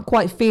her not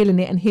quite feeling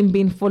it and him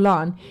being full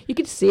on, you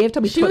could see every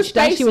time he touched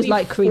her, she was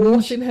like cringe.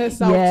 Forcing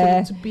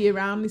herself to be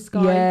around this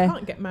guy. You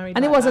can't get married.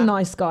 And he was a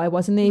nice guy,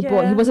 wasn't he?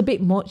 But he was a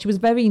bit much. He was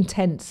very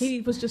intense.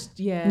 He was just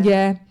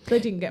They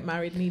didn't get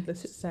married,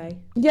 needless to say.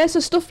 Yeah, so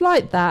stuff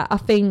like that, I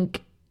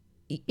think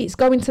it's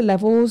going to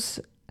levels.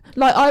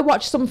 Like, I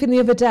watched something the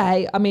other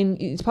day. I mean,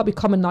 it's probably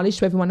common knowledge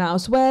to everyone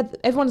else, where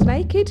everyone's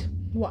naked.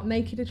 What,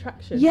 Naked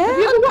Attraction? Yeah. Have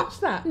you ever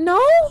watched that? No.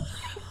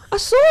 I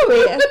saw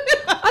it. And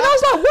I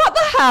was like, what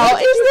the hell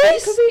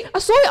is this? I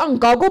saw it on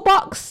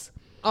Gogglebox.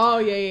 Oh,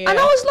 yeah. And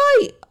I was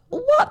like,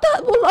 what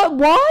the? Well, like,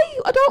 why?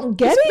 I don't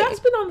get it. That's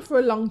been on for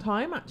a long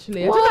time,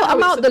 actually. Well,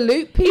 I'm out the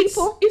loop,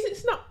 people.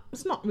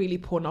 It's not really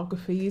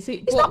pornography, is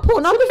it? It's not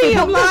pornography.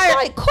 I'm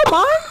like, come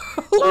on.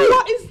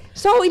 What is?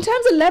 So in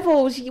terms of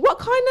levels, what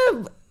kind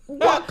of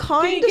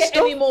Can you get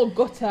stuff? any more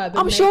gutter than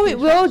I'm sure it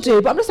Naked will Attraction?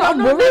 do, but I'm just like, I'm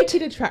no, worried.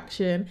 Naked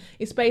Attraction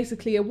is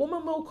basically a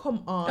woman will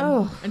come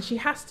on and she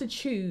has to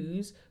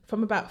choose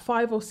from about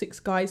 5 or 6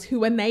 guys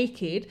who are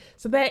naked.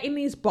 So they're in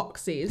these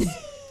boxes,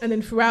 and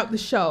then throughout the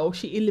show,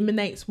 she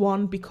eliminates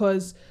one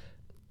because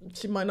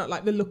she might not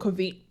like the look of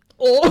it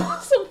or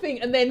something,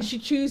 and then she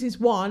chooses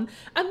one.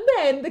 And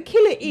then the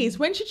killer is,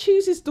 when she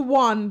chooses the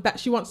one that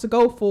she wants to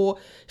go for,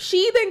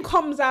 she then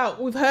comes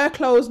out with her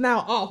clothes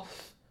now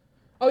off.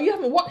 Oh, you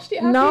haven't watched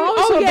it, have No, you?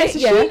 Oh, so so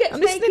yeah. she gets I'm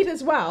naked listening.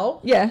 as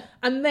well. Yeah.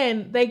 And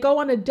then they go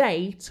on a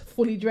date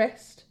fully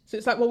dressed. So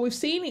it's like, well, we've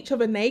seen each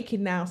other naked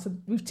now, so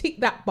we've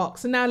ticked that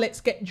box, and now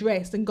let's get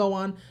dressed and go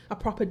on a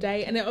proper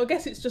date. And I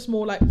guess it's just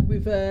more like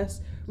reverse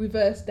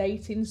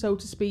dating, so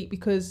to speak,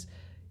 because...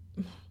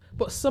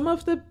 But some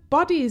of the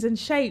bodies and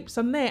shapes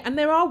on there, and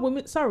there are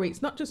women, sorry,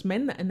 it's not just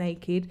men that are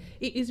naked,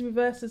 it is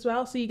reversed as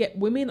well. So you get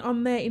women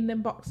on there in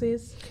them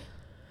boxes.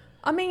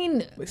 I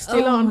mean, It's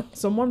still on.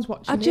 Someone's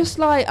watching I just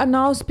like, I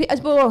know,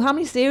 well, how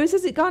many series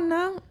has it gone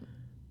now?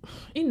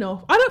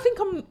 Enough. I don't think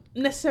I'm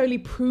necessarily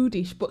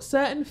prudish, but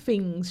certain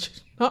things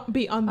should not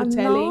be on the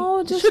telly.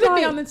 know, just Shouldn't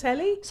be like- on the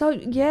telly. So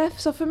yeah,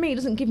 so for me, it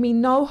doesn't give me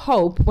no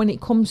hope when it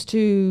comes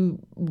to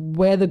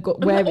where And it's they're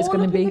going all to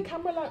up in be. the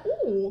camera like,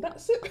 oh,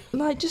 that's it.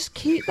 Like, just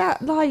keep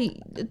that, like,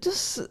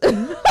 just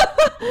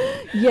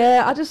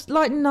yeah. I just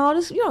like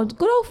just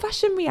good old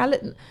fashioned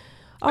reality.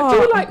 I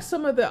do like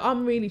some of the,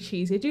 I'm really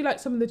cheesy. I do like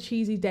some of the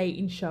cheesy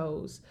dating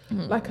shows.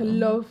 Like I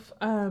love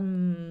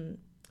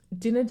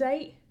Dinner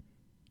Date.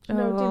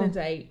 Dinner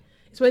Date.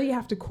 It's where you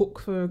have to cook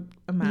for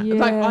a man. Yeah.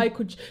 Like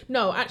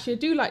actually I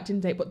do like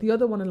Dinner Date, but the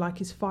other one I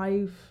like is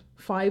Five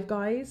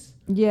Guys.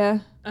 Yeah.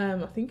 I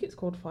think it's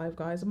called Five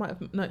Guys.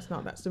 No, it's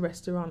not. That's the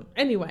restaurant.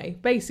 Anyway,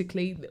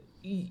 basically,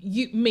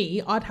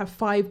 I'd have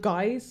 5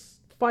 guys,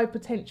 5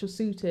 potential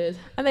suitors,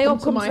 And they all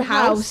come to my to the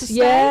house. house. To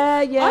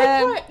Yeah, stay.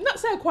 yeah. Not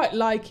say I quite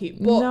like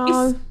it, but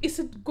No. it's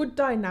a good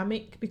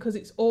dynamic because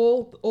it's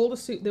all the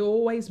suit. They're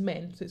always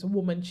men, so it's a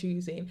woman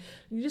choosing.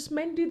 You just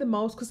men do the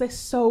most because they're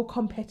so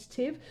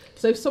competitive.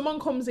 So if someone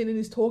comes in and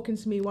is talking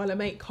to me while I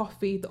make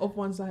coffee, the other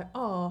one's like,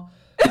 oh.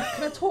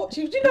 Can I talk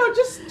to you?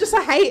 Just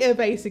a hater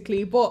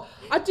basically, but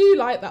I do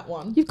like that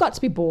one. You've got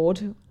to be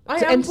bored. I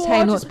to am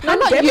entertain bored, all. it's No,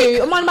 not pandemic.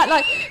 you. I'm like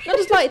not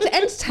just like to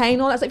entertain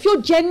all that stuff. If you're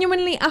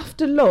genuinely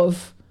after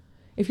love,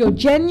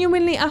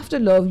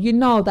 you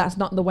know that's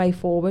not the way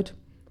forward.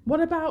 What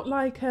about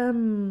like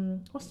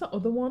what's that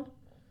other one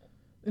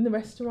in the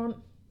restaurant?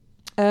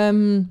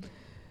 Come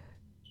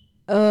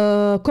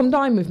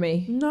dine with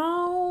me.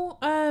 No,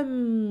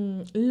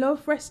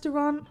 Love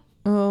Restaurant.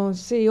 Oh,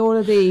 see all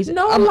of these.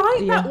 No, I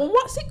like that one.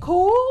 What's it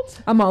called?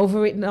 I'm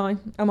over it now.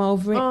 I'm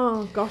over it.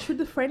 Oh gosh, with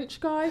the French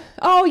guy.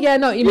 Oh yeah,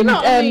 no, you mean, know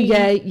what I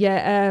mean?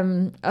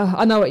 yeah.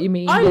 I know what you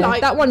mean. I yeah.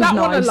 like that one's that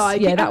nice. one. I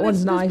like yeah, it. that And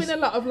one's there's nice. been a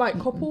lot of like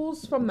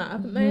couples from that,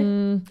 haven't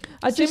there?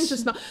 I Sim's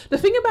just not. The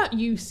thing about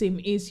you,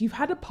 Sim, is you've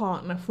had a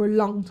partner for a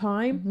long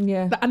time.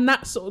 Yeah. And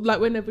that's sort of like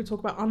whenever we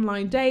talk about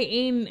online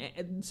dating,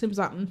 Sim's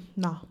like,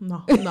 no.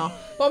 But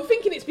I'm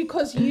thinking it's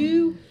because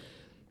you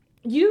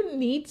don't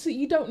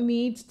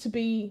need to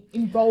be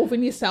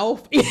involving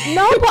yourself.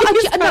 No,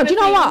 but do you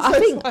know what? I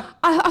think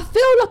I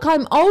feel like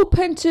I'm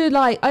open to,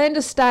 like, I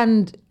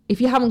understand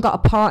if you haven't got a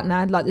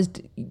partner, like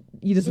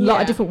there's a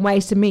lot of different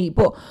ways to meet,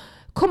 but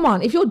come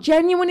on, if you're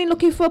genuinely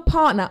looking for a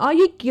partner,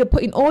 you're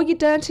putting all your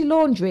dirty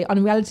laundry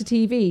on reality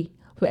TV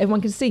where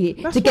everyone can see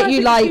it? That's To get why I you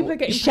think people are like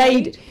getting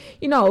shade,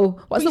 paid.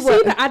 what's You the word?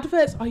 see the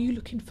adverts, are you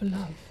looking for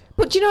love?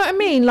 But do you know what I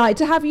mean? Like,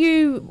 to have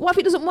you, what if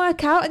it doesn't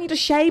work out and you're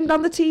just shamed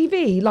on the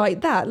TV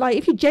like that? Like,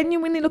 if you're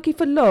genuinely looking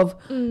for love,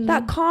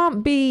 that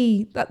can't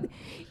be that.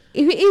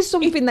 If it is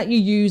something that you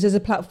use as a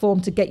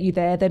platform to get you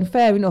there, then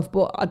fair enough.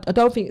 But I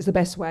don't think it's the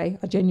best way.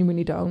 I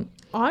genuinely don't.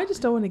 I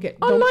just don't want to get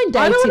Online dumped.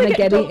 I don't dating, want I to get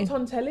get it. dumped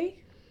on telly.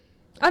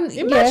 And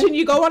Imagine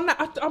you go on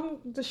that.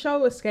 The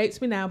show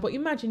escapes me now, but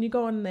imagine you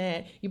go on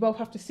there. You both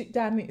have to sit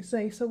down and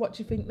say, "So what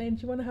do you think? Then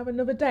do you want to have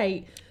another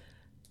date?"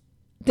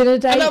 Dinner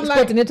date. And I'm It's like,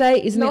 called dinner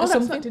date, isn't it? No, Or that's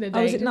something? not dinner Oh,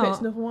 date. is it It's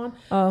not? another one.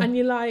 Oh. And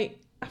you're like,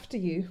 after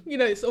you.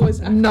 It's always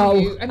after No.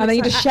 you. And it's then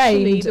you're just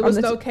actually, shamed there on was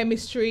the no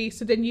chemistry.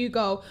 So then you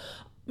go,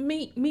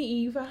 me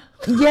either.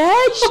 Yeah,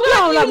 you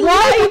know, like,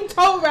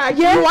 why?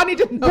 Yeah. You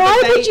wanted another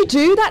Why date. would you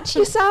do that to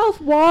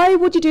yourself? Why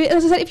would you do it?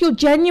 As I said, if you're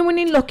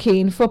genuinely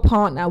looking for a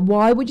partner,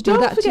 why would you do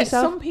Don't that to forget,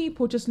 yourself? some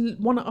people just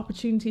want an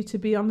opportunity to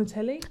be on the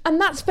telly. And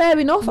that's fair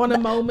enough. Want a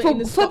moment in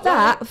the for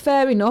spotlight. that,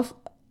 fair enough.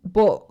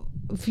 But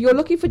if you're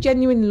looking for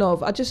genuine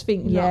love, I just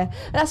think, No.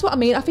 that's what I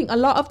mean. I think a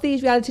lot of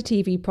these reality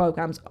TV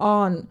programs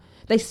aren't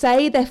They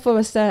say they're for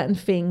a certain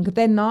thing.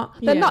 They're not.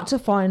 They're not to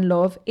find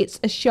love. It's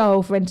a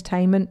show for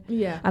entertainment.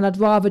 Yeah. And I'd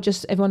rather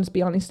just everyone just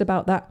be honest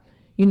about that.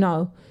 You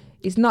know,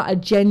 it's not a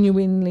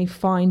genuinely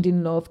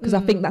finding love, because I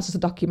think that's just a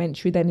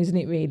documentary then, isn't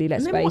it, really?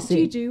 Let's and then face what do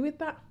you do with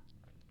that?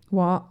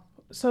 What?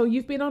 So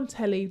you've been on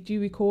telly. Do you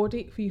record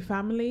it for your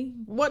family?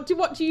 What do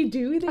you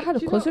do with it? I had a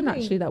Do you know cousin what I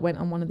mean? actually that went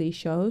on one of these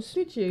shows.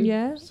 Did you?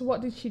 Yeah. So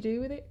what did she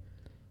do with it?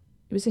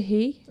 It was a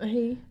he. A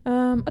he?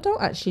 I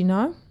don't actually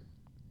know.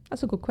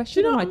 That's a good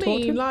question. Do you know I what I talk to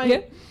mean? him.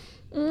 Like,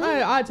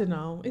 Yeah. I don't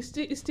know. It's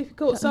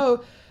difficult.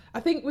 So I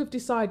think we've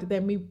decided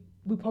then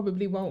we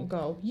probably won't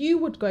go. You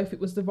would go if it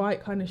was the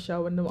right kind of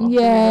show and the right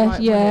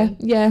money.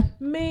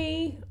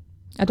 Me,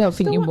 I don't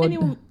think you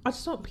would. I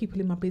just want people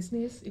in my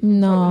business. If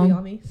I'm totally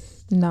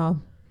honest.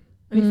 No.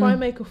 And if I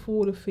make a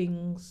fool of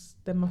things,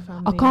 then my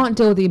family. I can't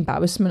deal with the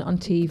embarrassment on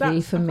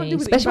TV for me,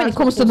 especially when it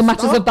comes to the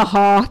embarrassment matters of the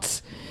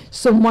heart.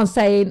 Someone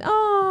saying,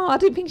 "Oh, I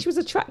didn't think she was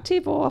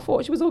attractive," or "I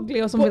thought she was ugly,"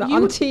 or something like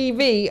on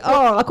TV.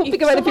 Oh, I couldn't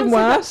think of anything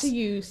worse. To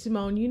you,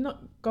 Simone, you're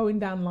not going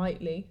down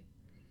lightly.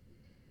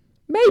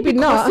 Maybe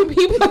not.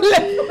 People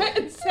left right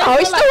and center. Oh,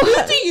 it still Who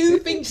hurts. do you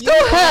think?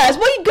 Still hurts.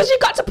 Well, because you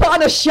got to put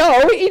on a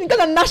show. You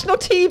got on national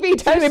TV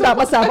telling me about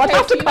myself. I'd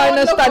have to kind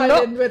of stand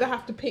up. Where they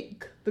have to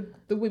pick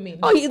the women.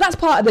 Oh, yeah, that's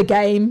part of the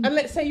game. And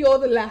let's say you're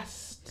the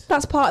last.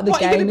 That's part of the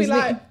What are game, you isn't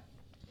gonna be it?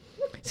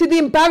 like? See, the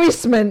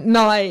embarrassment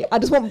night, I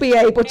just won't be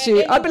able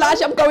to. I'd be like,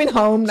 actually, I'm going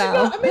home now. Do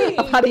you know what I mean?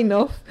 I've had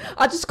enough.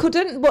 I just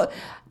couldn't. But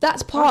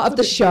that's part of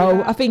the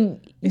show. I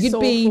think it's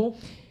awful.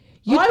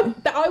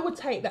 I would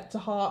take that to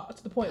heart,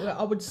 to the point where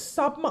I would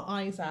sob my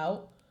eyes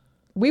out.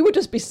 We would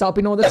just be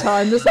sobbing all the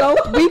time.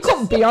 We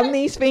couldn't be on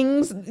these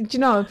things. Do you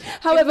know?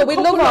 However, with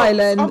Love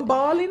Island, I'm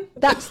bawling.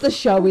 That's the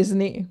show, isn't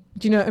it?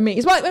 Do you know what I mean?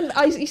 It's like when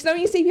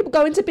you see people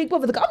go into Big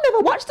Brother, they go, I've never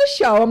watched the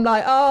show. I'm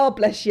like, oh,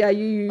 bless you. I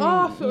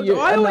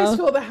always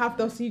feel they have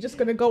those. So you're just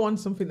going to go on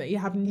something that you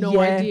have no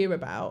idea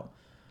about.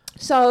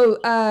 So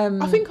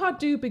I think I'd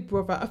do Big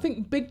Brother. I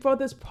think Big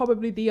Brother's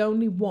probably the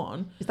only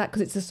one. Is that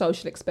because it's a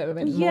social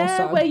experiment? Yeah, more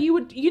so? where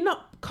you're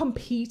not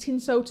competing,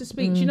 so to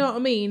speak. Do you know what I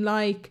mean?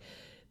 Like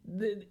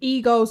the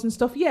egos and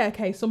stuff. Yeah,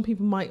 okay. Some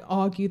people might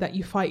argue that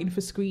you're fighting for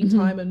screen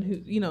time,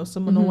 and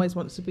someone always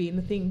wants to be in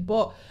the thing.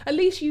 But at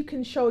least you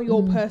can show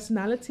your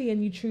personality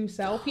and your true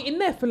self. You're in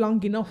there for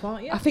long enough,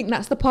 aren't you? I think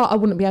that's the part I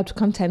wouldn't be able to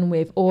contend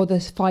with, or the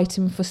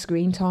fighting for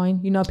screen time.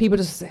 You know, people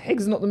just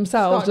egging up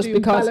themselves just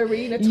because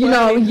ballerina you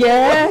know,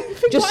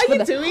 just what are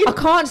you doing? I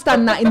can't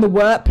stand that in the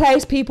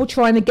workplace. People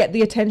trying to get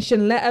the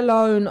attention, let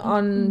alone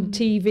on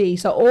TV.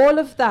 So all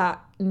of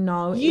that.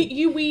 No,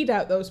 you weed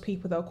out those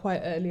people though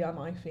quite early on,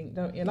 I think,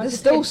 don't you? Like there's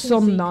still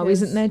some though,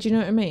 isn't there? Do you know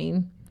what I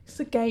mean?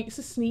 It's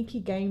a sneaky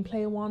game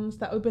player ones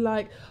that would be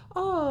like,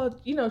 oh,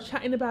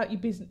 chatting about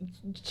your business,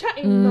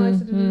 chatting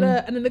nice, and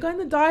then they go in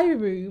the diary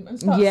room and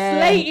start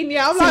slating you.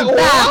 I'm like,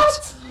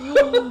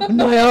 what?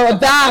 No,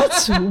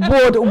 that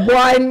would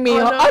wind me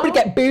up. I would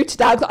get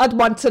booted out. I'd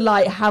want to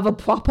have a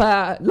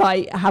proper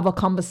have a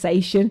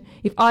conversation.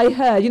 If I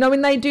heard,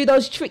 when they do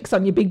those tricks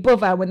on your Big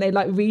Brother when they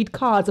read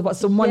cards of what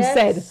someone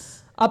said.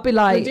 I'd be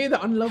like, they do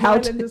that on Love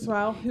Island as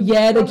well. They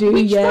do.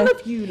 Which one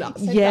of you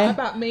said that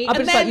about me? I'd be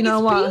just like, you know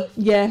what?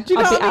 Yeah, do you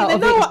know what I mean?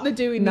 They know what they're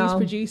doing. These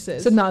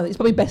producers. So no, it's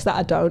probably best that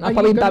I don't. I'll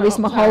probably embarrass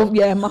my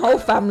whole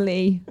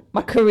family,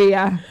 my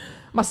career,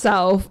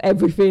 myself,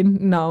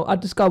 everything. No,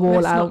 I'd just go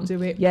all out. Not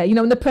do it. Yeah,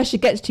 when the pressure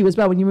gets to you as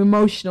well, when you're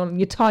emotional and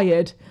you're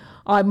tired.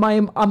 I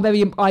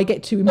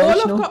get too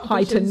emotional, all I've got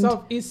heightened.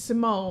 Of is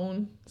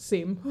Simone.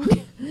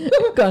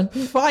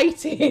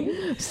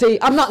 Fighting. See,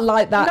 I'm not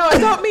like that. No, I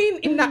don't mean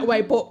in that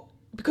way, but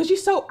because you're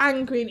so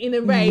angry and in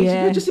a rage,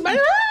 you're just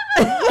imagine.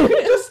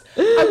 I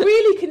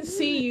really can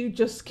see you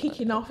just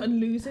kicking off and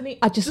losing it.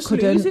 I just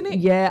couldn't. Losing it.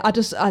 Yeah,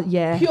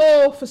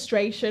 pure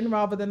frustration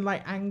rather than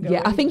anger.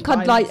 Yeah, I think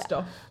I'd like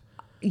stuff.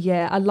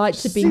 Yeah, I'd like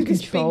to be in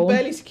control. Big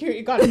burly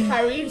security guard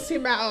carrying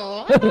him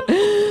out.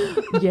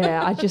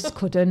 Yeah, I just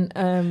couldn't.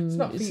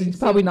 It's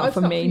probably not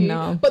for me.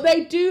 No, but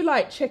they do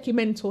check your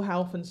mental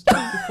health and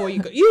stuff before you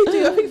go. You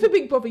do. I think for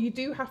Big Brother, you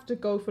do have to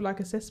go for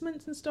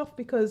assessments and stuff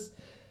because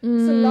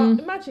it's a lot.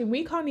 Imagine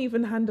we can't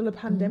even handle a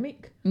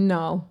pandemic.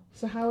 No.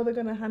 So how are they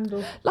going to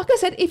handle? Like I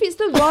said, if it's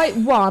the right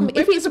one,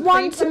 if it's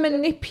one to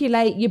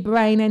manipulate your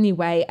brain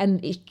anyway,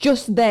 and it's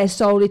just there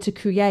solely to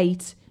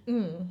create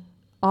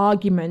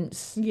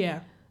arguments.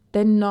 Yeah.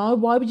 Then no,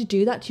 why would you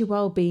do that to your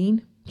well-being?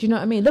 Do you know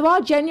what I mean? There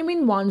are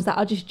genuine ones that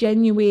are just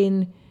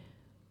genuine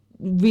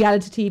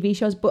reality TV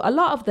shows, but a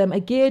lot of them are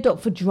geared up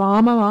for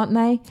drama, aren't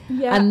they?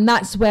 Yeah. And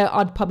that's where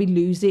I'd probably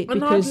lose it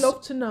because I'd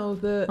love to know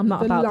the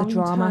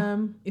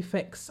long-term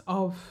effects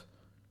of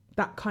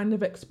that kind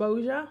of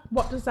exposure.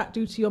 What does that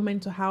do to your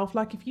mental health?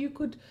 If you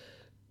could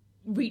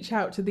reach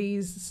out to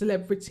these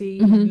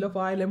celebrity, Love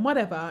Island,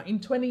 whatever, in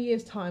 20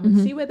 years' time and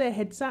see where their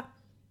head's at.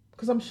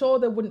 Because I'm sure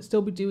they wouldn't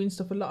still be doing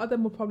stuff. A lot of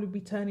them will probably be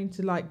turning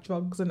to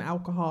drugs and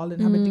alcohol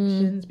and have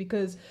addictions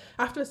because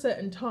after a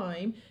certain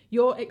time,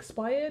 you're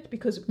expired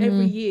because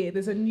every year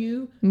there's a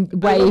new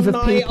wave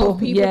of people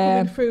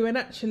coming through. And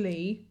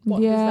actually,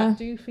 what does that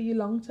do for you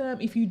long term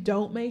if you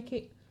don't make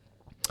it?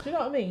 Do you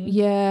know what I mean?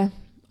 Yeah.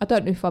 I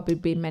don't know if I'll be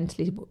being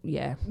mentally.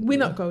 Yeah, we're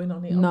not going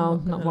on it. No,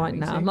 not right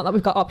now. Not that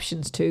we've got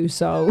options too.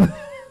 So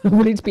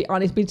we need to be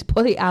honest. We need to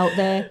put it out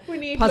there. We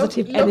need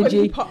positive love energy.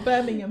 and Pop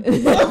Birmingham.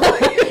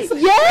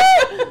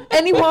 Yeah.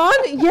 Anyone?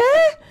 Yeah.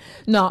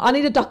 No, I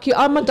need a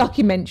I'm a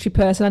documentary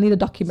person. I need a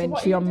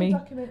documentary on me.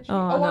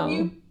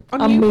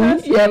 On me,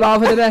 yeah,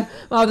 rather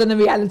than a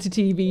reality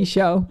TV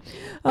show.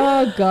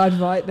 Oh God,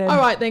 right then. All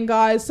right then,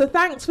 guys. So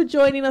thanks for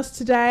joining us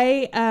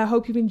today.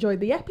 Hope you've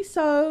enjoyed the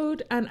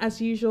episode. And as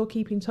usual,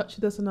 keep in touch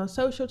with us on our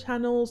social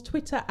channels: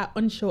 Twitter at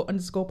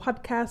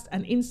unsure_podcast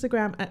and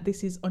Instagram at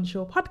This Is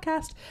Unsure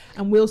Podcast.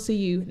 And we'll see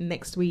you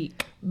next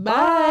week.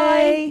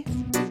 Bye.